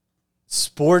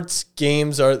sports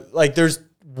games are like there's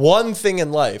one thing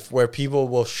in life where people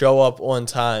will show up on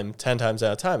time 10 times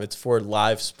out of time. It's for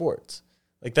live sports.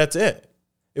 Like that's it.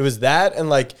 It was that. And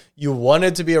like you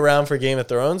wanted to be around for Game of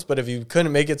Thrones, but if you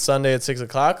couldn't make it Sunday at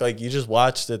 6:00, like you just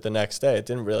watched it the next day. It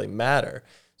didn't really matter.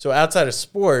 So outside of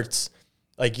sports,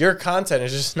 like your content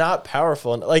is just not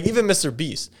powerful. And like even Mr.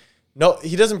 Beast, no,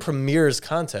 he doesn't premiere his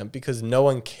content because no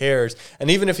one cares. And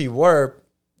even if he were,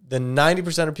 then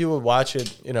 90% of people would watch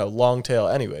it, long tail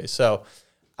anyway. So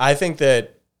I think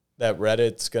that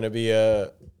Reddit's going to be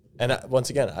and once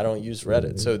again, I don't use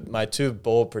Reddit. So my two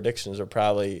bold predictions are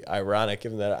probably ironic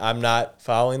given that I'm not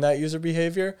following that user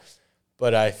behavior.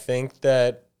 But I think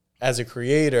that as a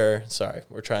creator, sorry,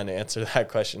 we're trying to answer that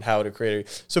question. How would a creator?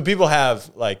 So people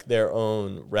have like their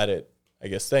own Reddit, I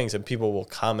guess, things, and people will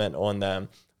comment on them,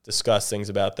 discuss things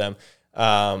about them.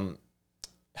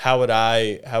 How would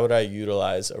I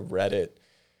utilize a Reddit?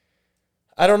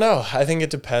 I don't know. I think it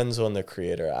depends on the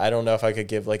creator. I don't know if I could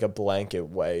give like a blanket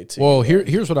way to. Well,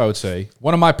 here's what I would say.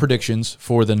 One of my predictions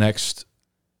for the next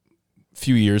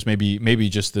few years, maybe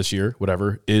just this year,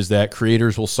 whatever, is that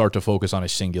creators will start to focus on a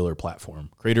singular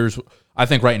platform. Creators, I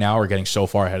think right now are getting so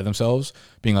far ahead of themselves,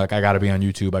 being like, I got to be on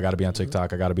YouTube, I got to be on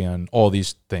TikTok, I got to be on all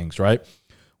these things, right?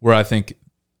 Where I think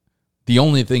the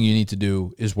only thing you need to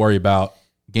do is worry about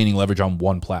gaining leverage on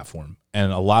one platform.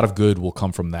 And a lot of good will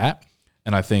come from that.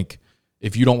 And I think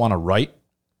if you don't want to write,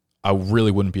 I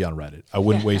really wouldn't be on Reddit. I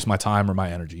wouldn't waste my time or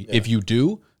my energy. Yeah. If you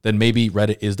do, then maybe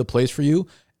Reddit is the place for you.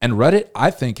 And Reddit,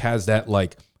 I think, has that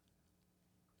like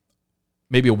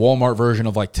maybe a Walmart version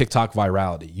of like TikTok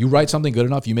virality. You write something good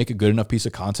enough, you make a good enough piece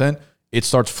of content, it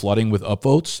starts flooding with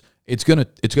upvotes. It's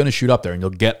gonna shoot up there, and you'll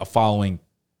get a following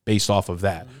based off of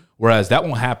that. Mm-hmm. Whereas that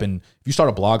won't happen if you start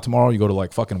a blog tomorrow. You go to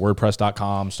like fucking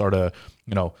WordPress.com, start a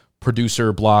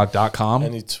producerblog.com,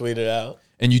 and you tweet it out,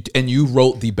 and you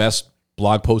wrote the best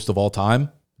blog post of all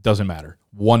time. Doesn't matter.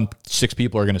 6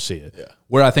 people are going to see it. Yeah.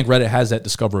 Where I think Reddit has that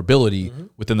discoverability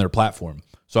within their platform.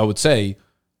 So I would say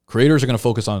creators are going to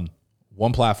focus on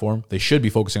one platform. They should be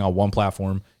focusing on one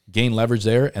platform, gain leverage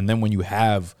there, and then when you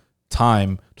have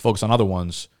time to focus on other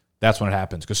ones, that's when it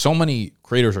happens. Because so many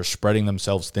creators are spreading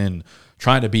themselves thin,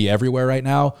 trying to be everywhere right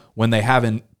now when they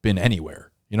haven't been anywhere.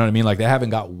 You know what I mean? Like they haven't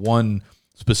got one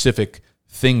specific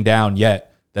thing down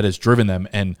yet that has driven them.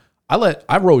 And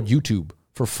I rode YouTube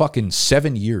for fucking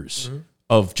 7 years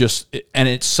of and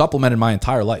it supplemented my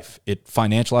entire life. It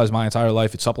financialized my entire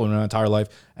life. It supplemented my entire life.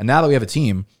 And now that we have a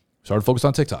team, started to focus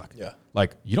on TikTok. Yeah.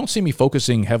 Like you don't see me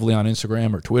focusing heavily on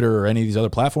Instagram or Twitter or any of these other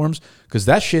platforms because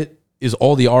that shit is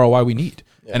all the ROI we need.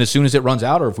 Yeah. And as soon as it runs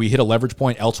out or if we hit a leverage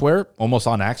point elsewhere, almost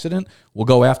on accident, we'll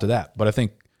go after that. But I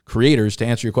think creators, to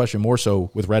answer your question more so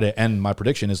with Reddit, and my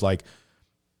prediction is like,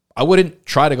 I wouldn't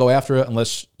try to go after it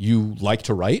unless you like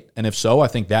to write. And if so, I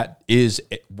think that is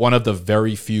one of the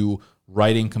very few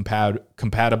writing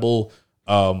compatible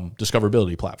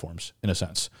discoverability platforms in a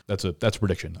sense. That's a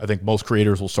prediction. I think most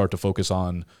creators will start to focus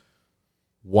on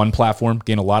one platform,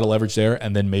 gain a lot of leverage there,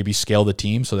 and then maybe scale the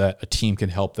team so that a team can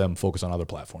help them focus on other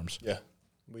platforms. Yeah.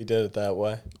 We did it that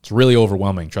way. It's really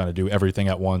overwhelming trying to do everything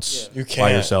at once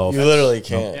by yourself. You literally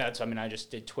can't. Yeah, I just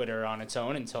did Twitter on its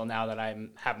own until now that I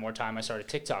have more time, I started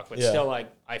TikTok. But still, like,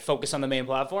 I focus on the main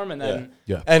platform and then...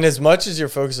 Yeah. And as much as you're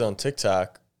focused on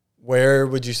TikTok, where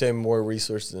would you say more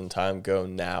resources and time go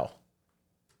now?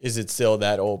 Is it still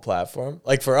that old platform?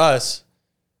 Like, for us,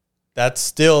 that's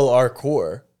still our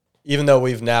core. even though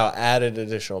we've now added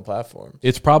additional platforms?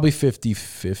 It's probably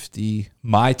 50-50.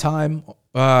 My time,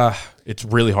 it's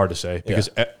really hard to say because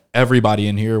everybody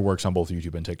in here works on both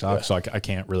YouTube and TikTok, so I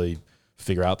can't really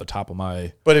figure out the top of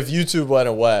my... But if YouTube went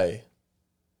away,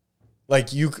 if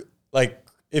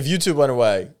YouTube went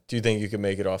away, do you think you could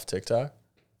make it off TikTok?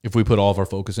 If we put all of our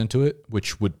focus into it,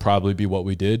 which would probably be what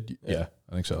we did, yeah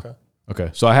I think so.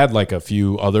 Okay. So I had like a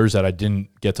few others that I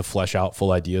didn't get to flesh out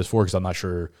full ideas for because I'm not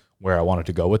sure where I wanted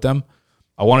to go with them.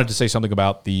 I wanted to say something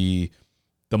about the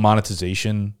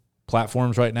monetization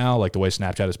platforms right now, like the way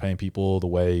Snapchat is paying people, the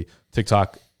way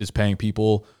TikTok is paying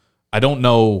people. I don't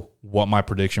know what my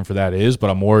prediction for that is, but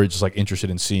I'm more just like interested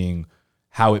in seeing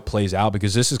how it plays out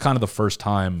because this is kind of the first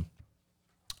time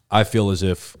I feel as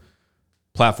if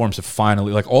platforms have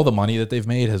finally, like all the money that they've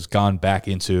made has gone back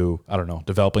into, I don't know,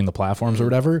 developing the platforms or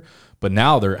whatever. But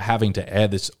now they're having to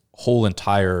add this whole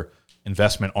entire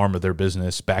investment arm of their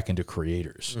business back into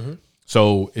creators.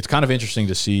 So it's kind of interesting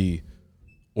to see,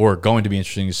 or going to be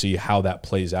interesting to see how that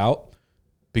plays out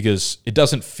because it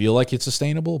doesn't feel like it's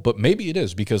sustainable, but maybe it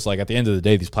is because like at the end of the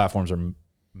day, these platforms are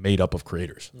made up of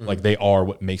creators. Like they are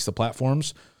what makes the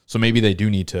platforms. So maybe they do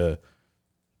need to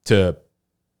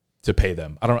pay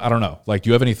them. I don't know. Like, do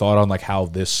you have any thought on like how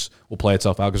this will play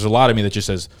itself out? Because there's a lot of me that just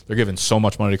says they're giving so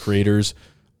much money to creators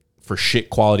for shit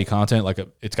quality content. Like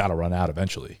it's got to run out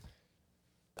eventually.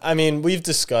 I mean, we've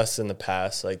discussed in the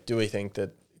past, like, do we think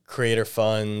that creator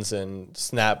funds and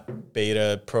Snap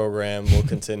beta program will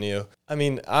continue? I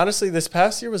mean, honestly, this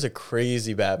past year was a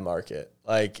crazy bad market.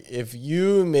 Like if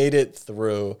you made it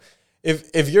through,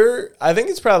 if you're, I think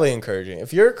it's probably encouraging.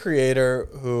 If you're a creator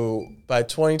who by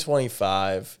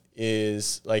 2025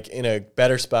 is like in a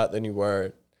better spot than you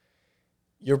were,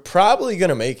 you're probably going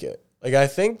to make it. Like, I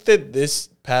think that this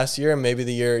past year and maybe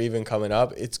the year even coming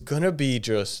up, it's going to be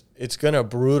it's going to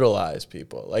brutalize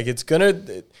people. Like, it's going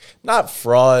to, not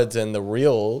frauds and the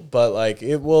real, but like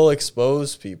it will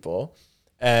expose people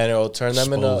and it'll turn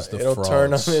them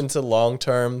into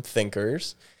long-term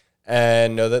thinkers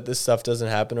and know that this stuff doesn't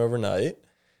happen overnight.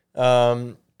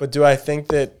 But do I think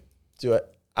that,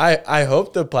 I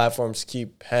hope the platforms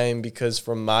keep paying because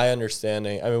from my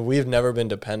understanding, I mean, we've never been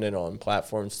dependent on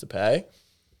platforms to pay,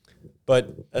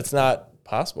 but that's not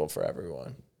possible for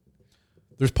everyone.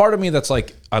 There's part of me that's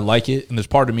like, I like it. And there's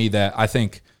part of me that I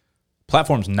think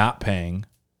platforms not paying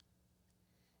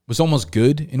was almost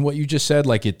good in what you just said.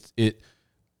 Like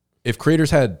if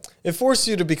creators had... It forced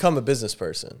you to become a business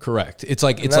person. Correct. It's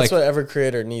like... That's what every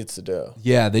creator needs to do.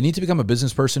 Yeah, they need to become a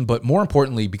business person, but more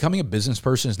importantly, becoming a business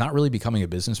person is not really becoming a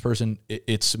business person.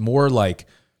 It's more like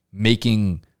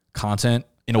making content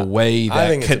in a way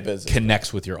that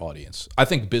connects with your audience. I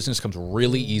think business comes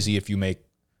really easy if you make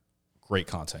great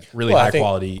content, really high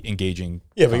quality, engaging.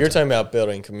 Yeah, but you're talking about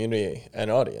building community and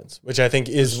audience, which I think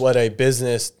is what a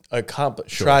business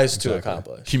tries to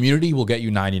accomplish. Community will get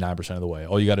you 99% of the way.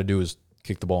 All you got to do is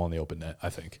kick the ball in the open net, I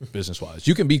think, business-wise.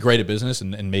 You can be great at business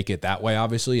and make it that way,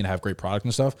 obviously, and have great product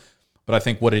and stuff. But I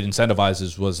think what it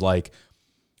incentivizes was like...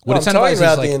 I'm talking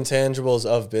about the intangibles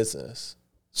of business.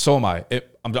 So am I.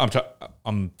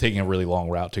 I'm taking a really long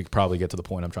route to probably get to the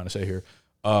point I'm trying to say here.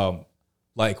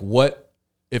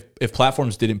 If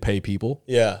platforms didn't pay people,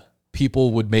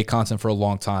 people would make content for a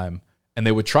long time and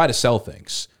they would try to sell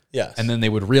things. Yes. And then they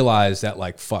would realize that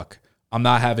like, fuck, I'm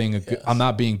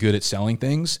not being good at selling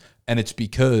things. And it's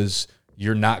because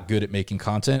you're not good at making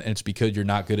content. And it's because you're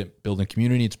not good at building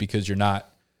community. It's because you're not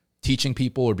teaching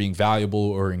people or being valuable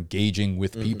or engaging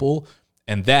with people.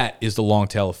 And that is the long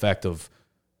tail effect of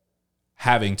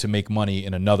having to make money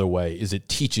in another way, is it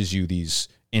teaches you these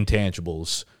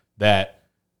intangibles that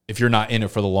if you're not in it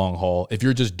for the long haul, if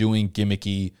you're just doing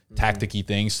gimmicky, tacticky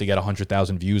things to get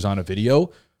 100,000 views on a video,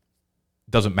 it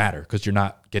doesn't matter because you're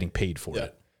not getting paid for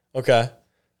it. Okay.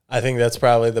 I think that's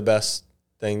probably the best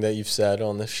thing that you've said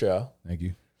on this show. Thank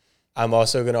you. I'm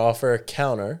also going to offer a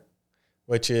counter,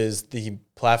 which is the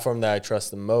platform that I trust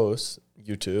the most,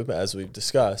 YouTube, as we've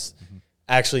discussed,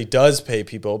 actually does pay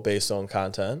people based on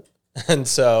content. And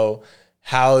so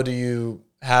how do you,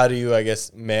 I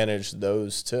guess, manage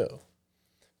those two?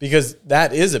 Because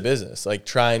that is a business, like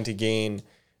trying to gain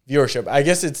viewership. I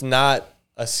guess it's not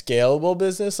a scalable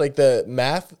business. Like the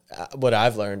math, what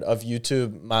I've learned of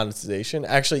YouTube monetization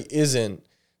actually isn't.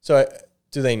 So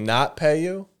do they not pay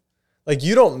you? Like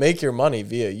you don't make your money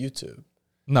via YouTube.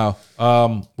 No.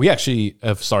 We actually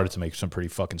have started to make some pretty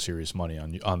fucking serious money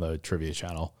on the trivia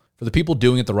channel. For the people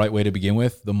doing it the right way to begin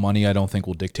with, the money I don't think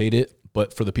will dictate it.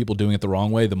 But for the people doing it the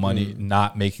wrong way, the money,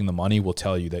 not making the money, will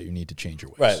tell you that you need to change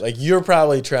your ways. Right. Like you're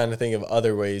probably trying to think of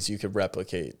other ways you could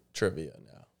replicate trivia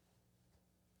now,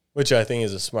 which I think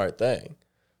is a smart thing.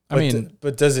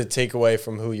 But does it take away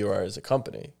from who you are as a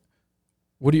company?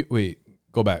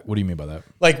 Go back. What do you mean by that?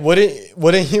 Like,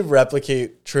 wouldn't you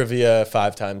replicate trivia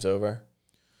 5 times over?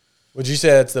 Would you say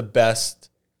that's the best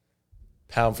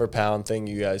pound for pound thing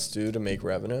you guys do to make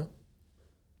revenue?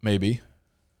 Maybe.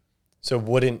 So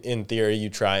wouldn't, in theory, you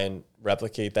try and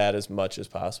replicate that as much as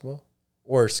possible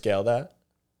or scale that?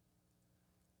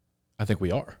 I think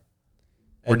we are.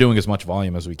 We're doing as much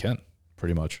volume as we can,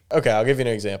 pretty much. Okay, I'll give you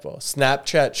an example.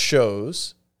 Snapchat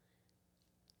shows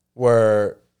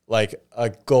were like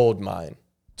a gold mine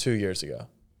 2 years ago.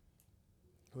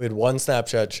 We had one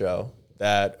Snapchat show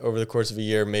that over the course of a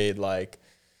year made like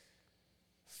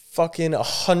fucking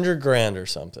 $100,000 or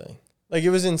something. Like, it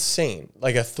was insane.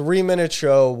 Like a 3-minute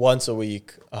show once a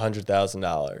week,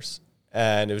 $100,000.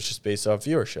 And it was just based off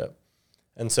viewership.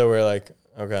 And so we're like,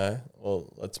 okay,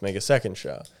 well, let's make a second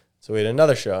show. So we had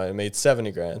another show and it made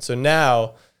 $70,000. So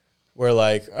now we're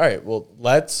like, all right, well,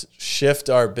 let's shift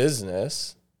our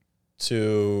business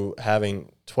to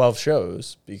having 12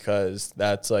 shows because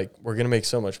that's like, we're going to make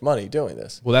so much money doing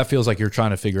this. Well, that feels like you're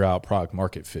trying to figure out product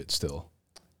market fit still.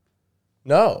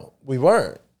 No, we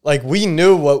weren't. Like, we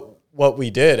knew what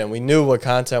we did and we knew what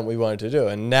content we wanted to do.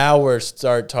 And now we're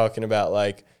start talking about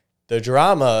like the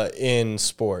drama in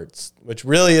sports, which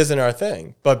really isn't our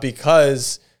thing. But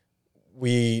because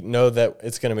we know that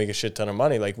it's going to make a shit ton of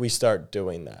money, like, we start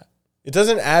doing that. It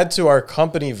doesn't add to our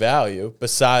company value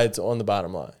besides on the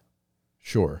bottom line.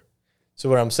 Sure. So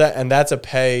what I'm saying, and that's a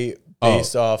pay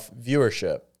based off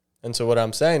viewership. And so what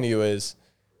I'm saying to you is,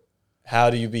 how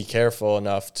do you be careful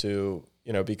enough to,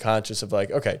 be conscious of like,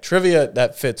 okay, trivia,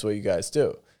 that fits what you guys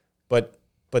do. But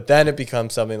then it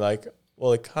becomes something like,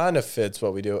 well, it kind of fits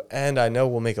what we do. And I know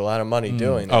we'll make a lot of money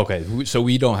doing it. Okay. So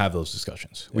we don't have those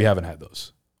discussions. We haven't had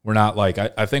those. We're not like,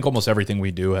 I think almost everything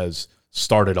we do has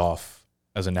started off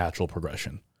as a natural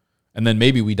progression. And then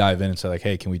maybe we dive in and say like,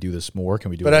 hey, can we do this more?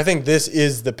 Can we do it? But I think this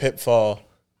is the pitfall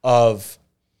of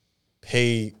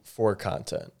pay for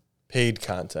content, paid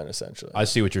content, essentially. I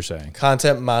see what you're saying.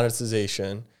 Content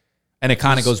monetization. And it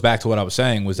kind of goes back to what I was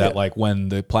saying was that like when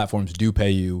the platforms do pay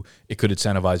you, it could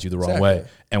incentivize you the wrong way.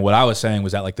 And what I was saying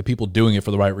was that like the people doing it for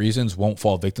the right reasons won't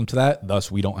fall victim to that. Thus,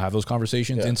 we don't have those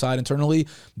conversations inside internally.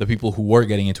 The people who were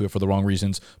getting into it for the wrong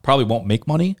reasons probably won't make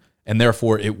money. And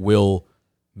therefore, it will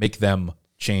make them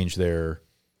change their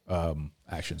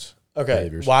actions. Okay.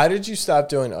 Behaviors. Why did you stop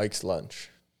doing Ike's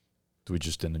Lunch? We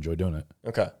just didn't enjoy doing it.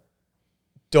 Okay.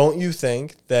 Don't you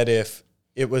think that if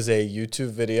it was a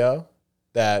YouTube video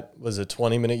that was a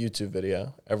 20-minute YouTube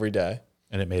video every day,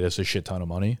 and it made us a shit ton of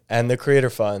money, and the creator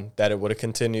fund, that it would have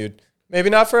continued, maybe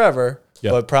not forever,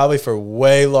 Yep. but probably for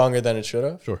way longer than it should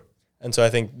have? Sure. And so I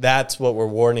think that's what we're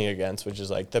warning against, which is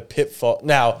like the pitfall.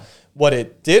 Now, what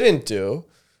it didn't do,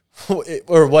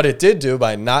 or what it did do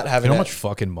by not having how much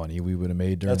fucking money we would have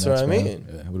made during That's that what I span? mean.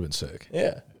 Yeah, it would have been sick.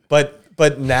 Yeah.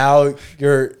 But now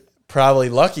you're probably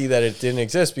lucky that it didn't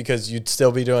exist because you'd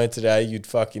still be doing it today. You'd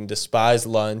fucking despise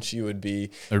lunch. You would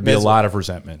be There'd be a lot of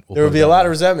resentment. There would be a lot of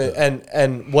resentment.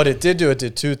 And what it did it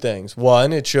did two things.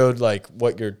 One, it showed like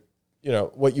what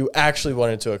you actually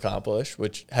wanted to accomplish,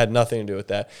 which had nothing to do with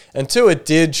that. And two, it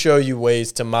did show you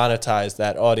ways to monetize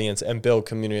that audience and build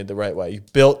community the right way. You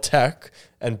built tech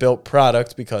and built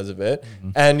product because of it.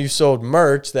 Mm-hmm. And you sold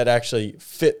merch that actually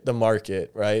fit the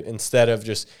market, right? Instead of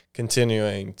just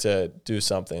continuing to do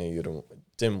something you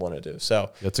didn't want to do.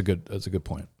 So that's a good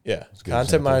point. Yeah.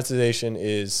 Content monetization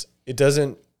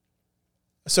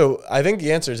so I think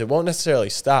the answer is it won't necessarily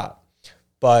stop,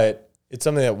 but it's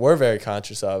something that we're very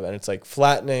conscious of, and it's like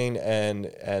flattening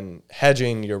and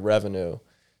hedging your revenue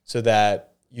so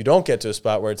that you don't get to a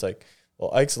spot where it's like,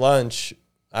 well, Ike's Lunch,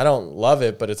 I don't love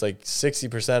it, but it's like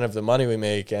 60% of the money we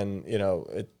make, and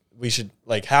we should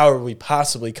like, how are we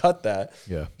possibly cut that?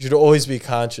 Yeah, you should always be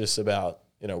conscious about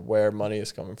where money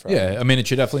is coming from. Yeah, I mean, it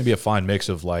should definitely be a fine mix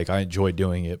of like I enjoy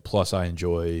doing it, plus I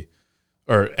enjoy.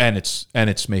 And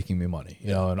it's making me money,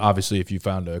 and obviously if you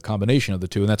found a combination of the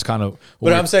two, and that's kind of.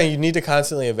 But I'm saying you need to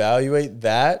constantly evaluate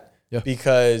that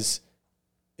because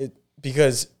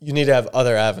you need to have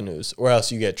other avenues, or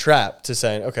else you get trapped to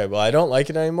saying, okay, well, I don't like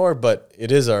it anymore, but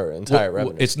it is our entire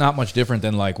revenue. It's not much different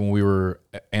than like when we were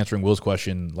answering Will's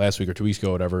question last week or 2 weeks ago,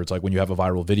 or whatever. It's like when you have a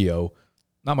viral video,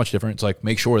 not much different. It's like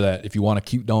make sure that if you want to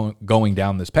keep going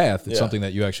down this path, it's something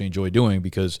that you actually enjoy doing,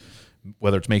 because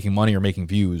whether it's making money or making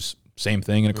views. Same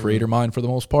thing in a creator mind for the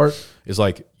most part is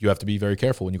like you have to be very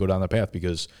careful when you go down that path,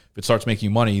 because if it starts making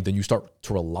you money, then you start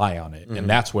to rely on it. And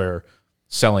that's where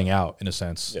selling out, in a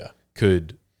sense,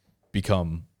 could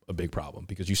become a big problem,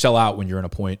 because you sell out when you're in a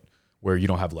point where you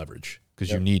don't have leverage, because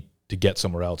you need to get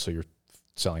somewhere else. So you're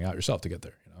selling out yourself to get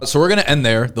there. So we're gonna end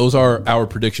there. Those are our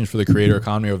predictions for the creator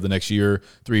economy over the next year,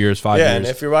 3 years, 5 years. Yeah, and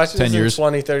if you're watching 10 this years, in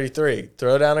 2033,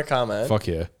 throw down a comment. fuck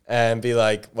yeah. And be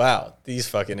like, wow, these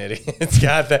fucking idiots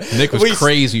got that. Nick was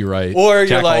crazy, right? Or Jack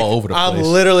you're like, all over the I'm place.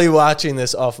 literally watching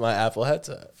this off my Apple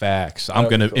headset. Facts. I'm That'd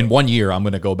be gonna cool. in 1 year. I'm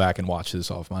gonna go back and watch this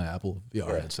off my Apple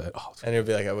VR headset. Oh, And you'll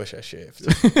be like, I wish I shaved.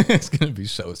 it's gonna be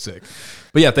so sick.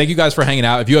 But yeah, thank you guys for hanging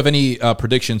out. If you have any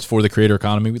predictions for the creator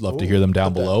economy, we'd love to hear them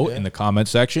down below in the comment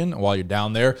section. While you're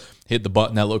down there, hit the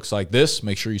button that looks like this.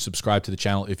 Make sure you subscribe to the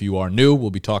channel if you are new.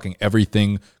 We'll be talking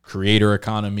everything creator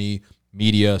economy,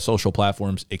 media, social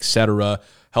platforms, etc.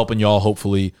 Helping y'all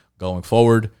hopefully going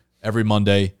forward every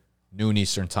Monday, noon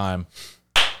Eastern time.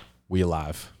 We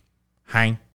alive. Hang.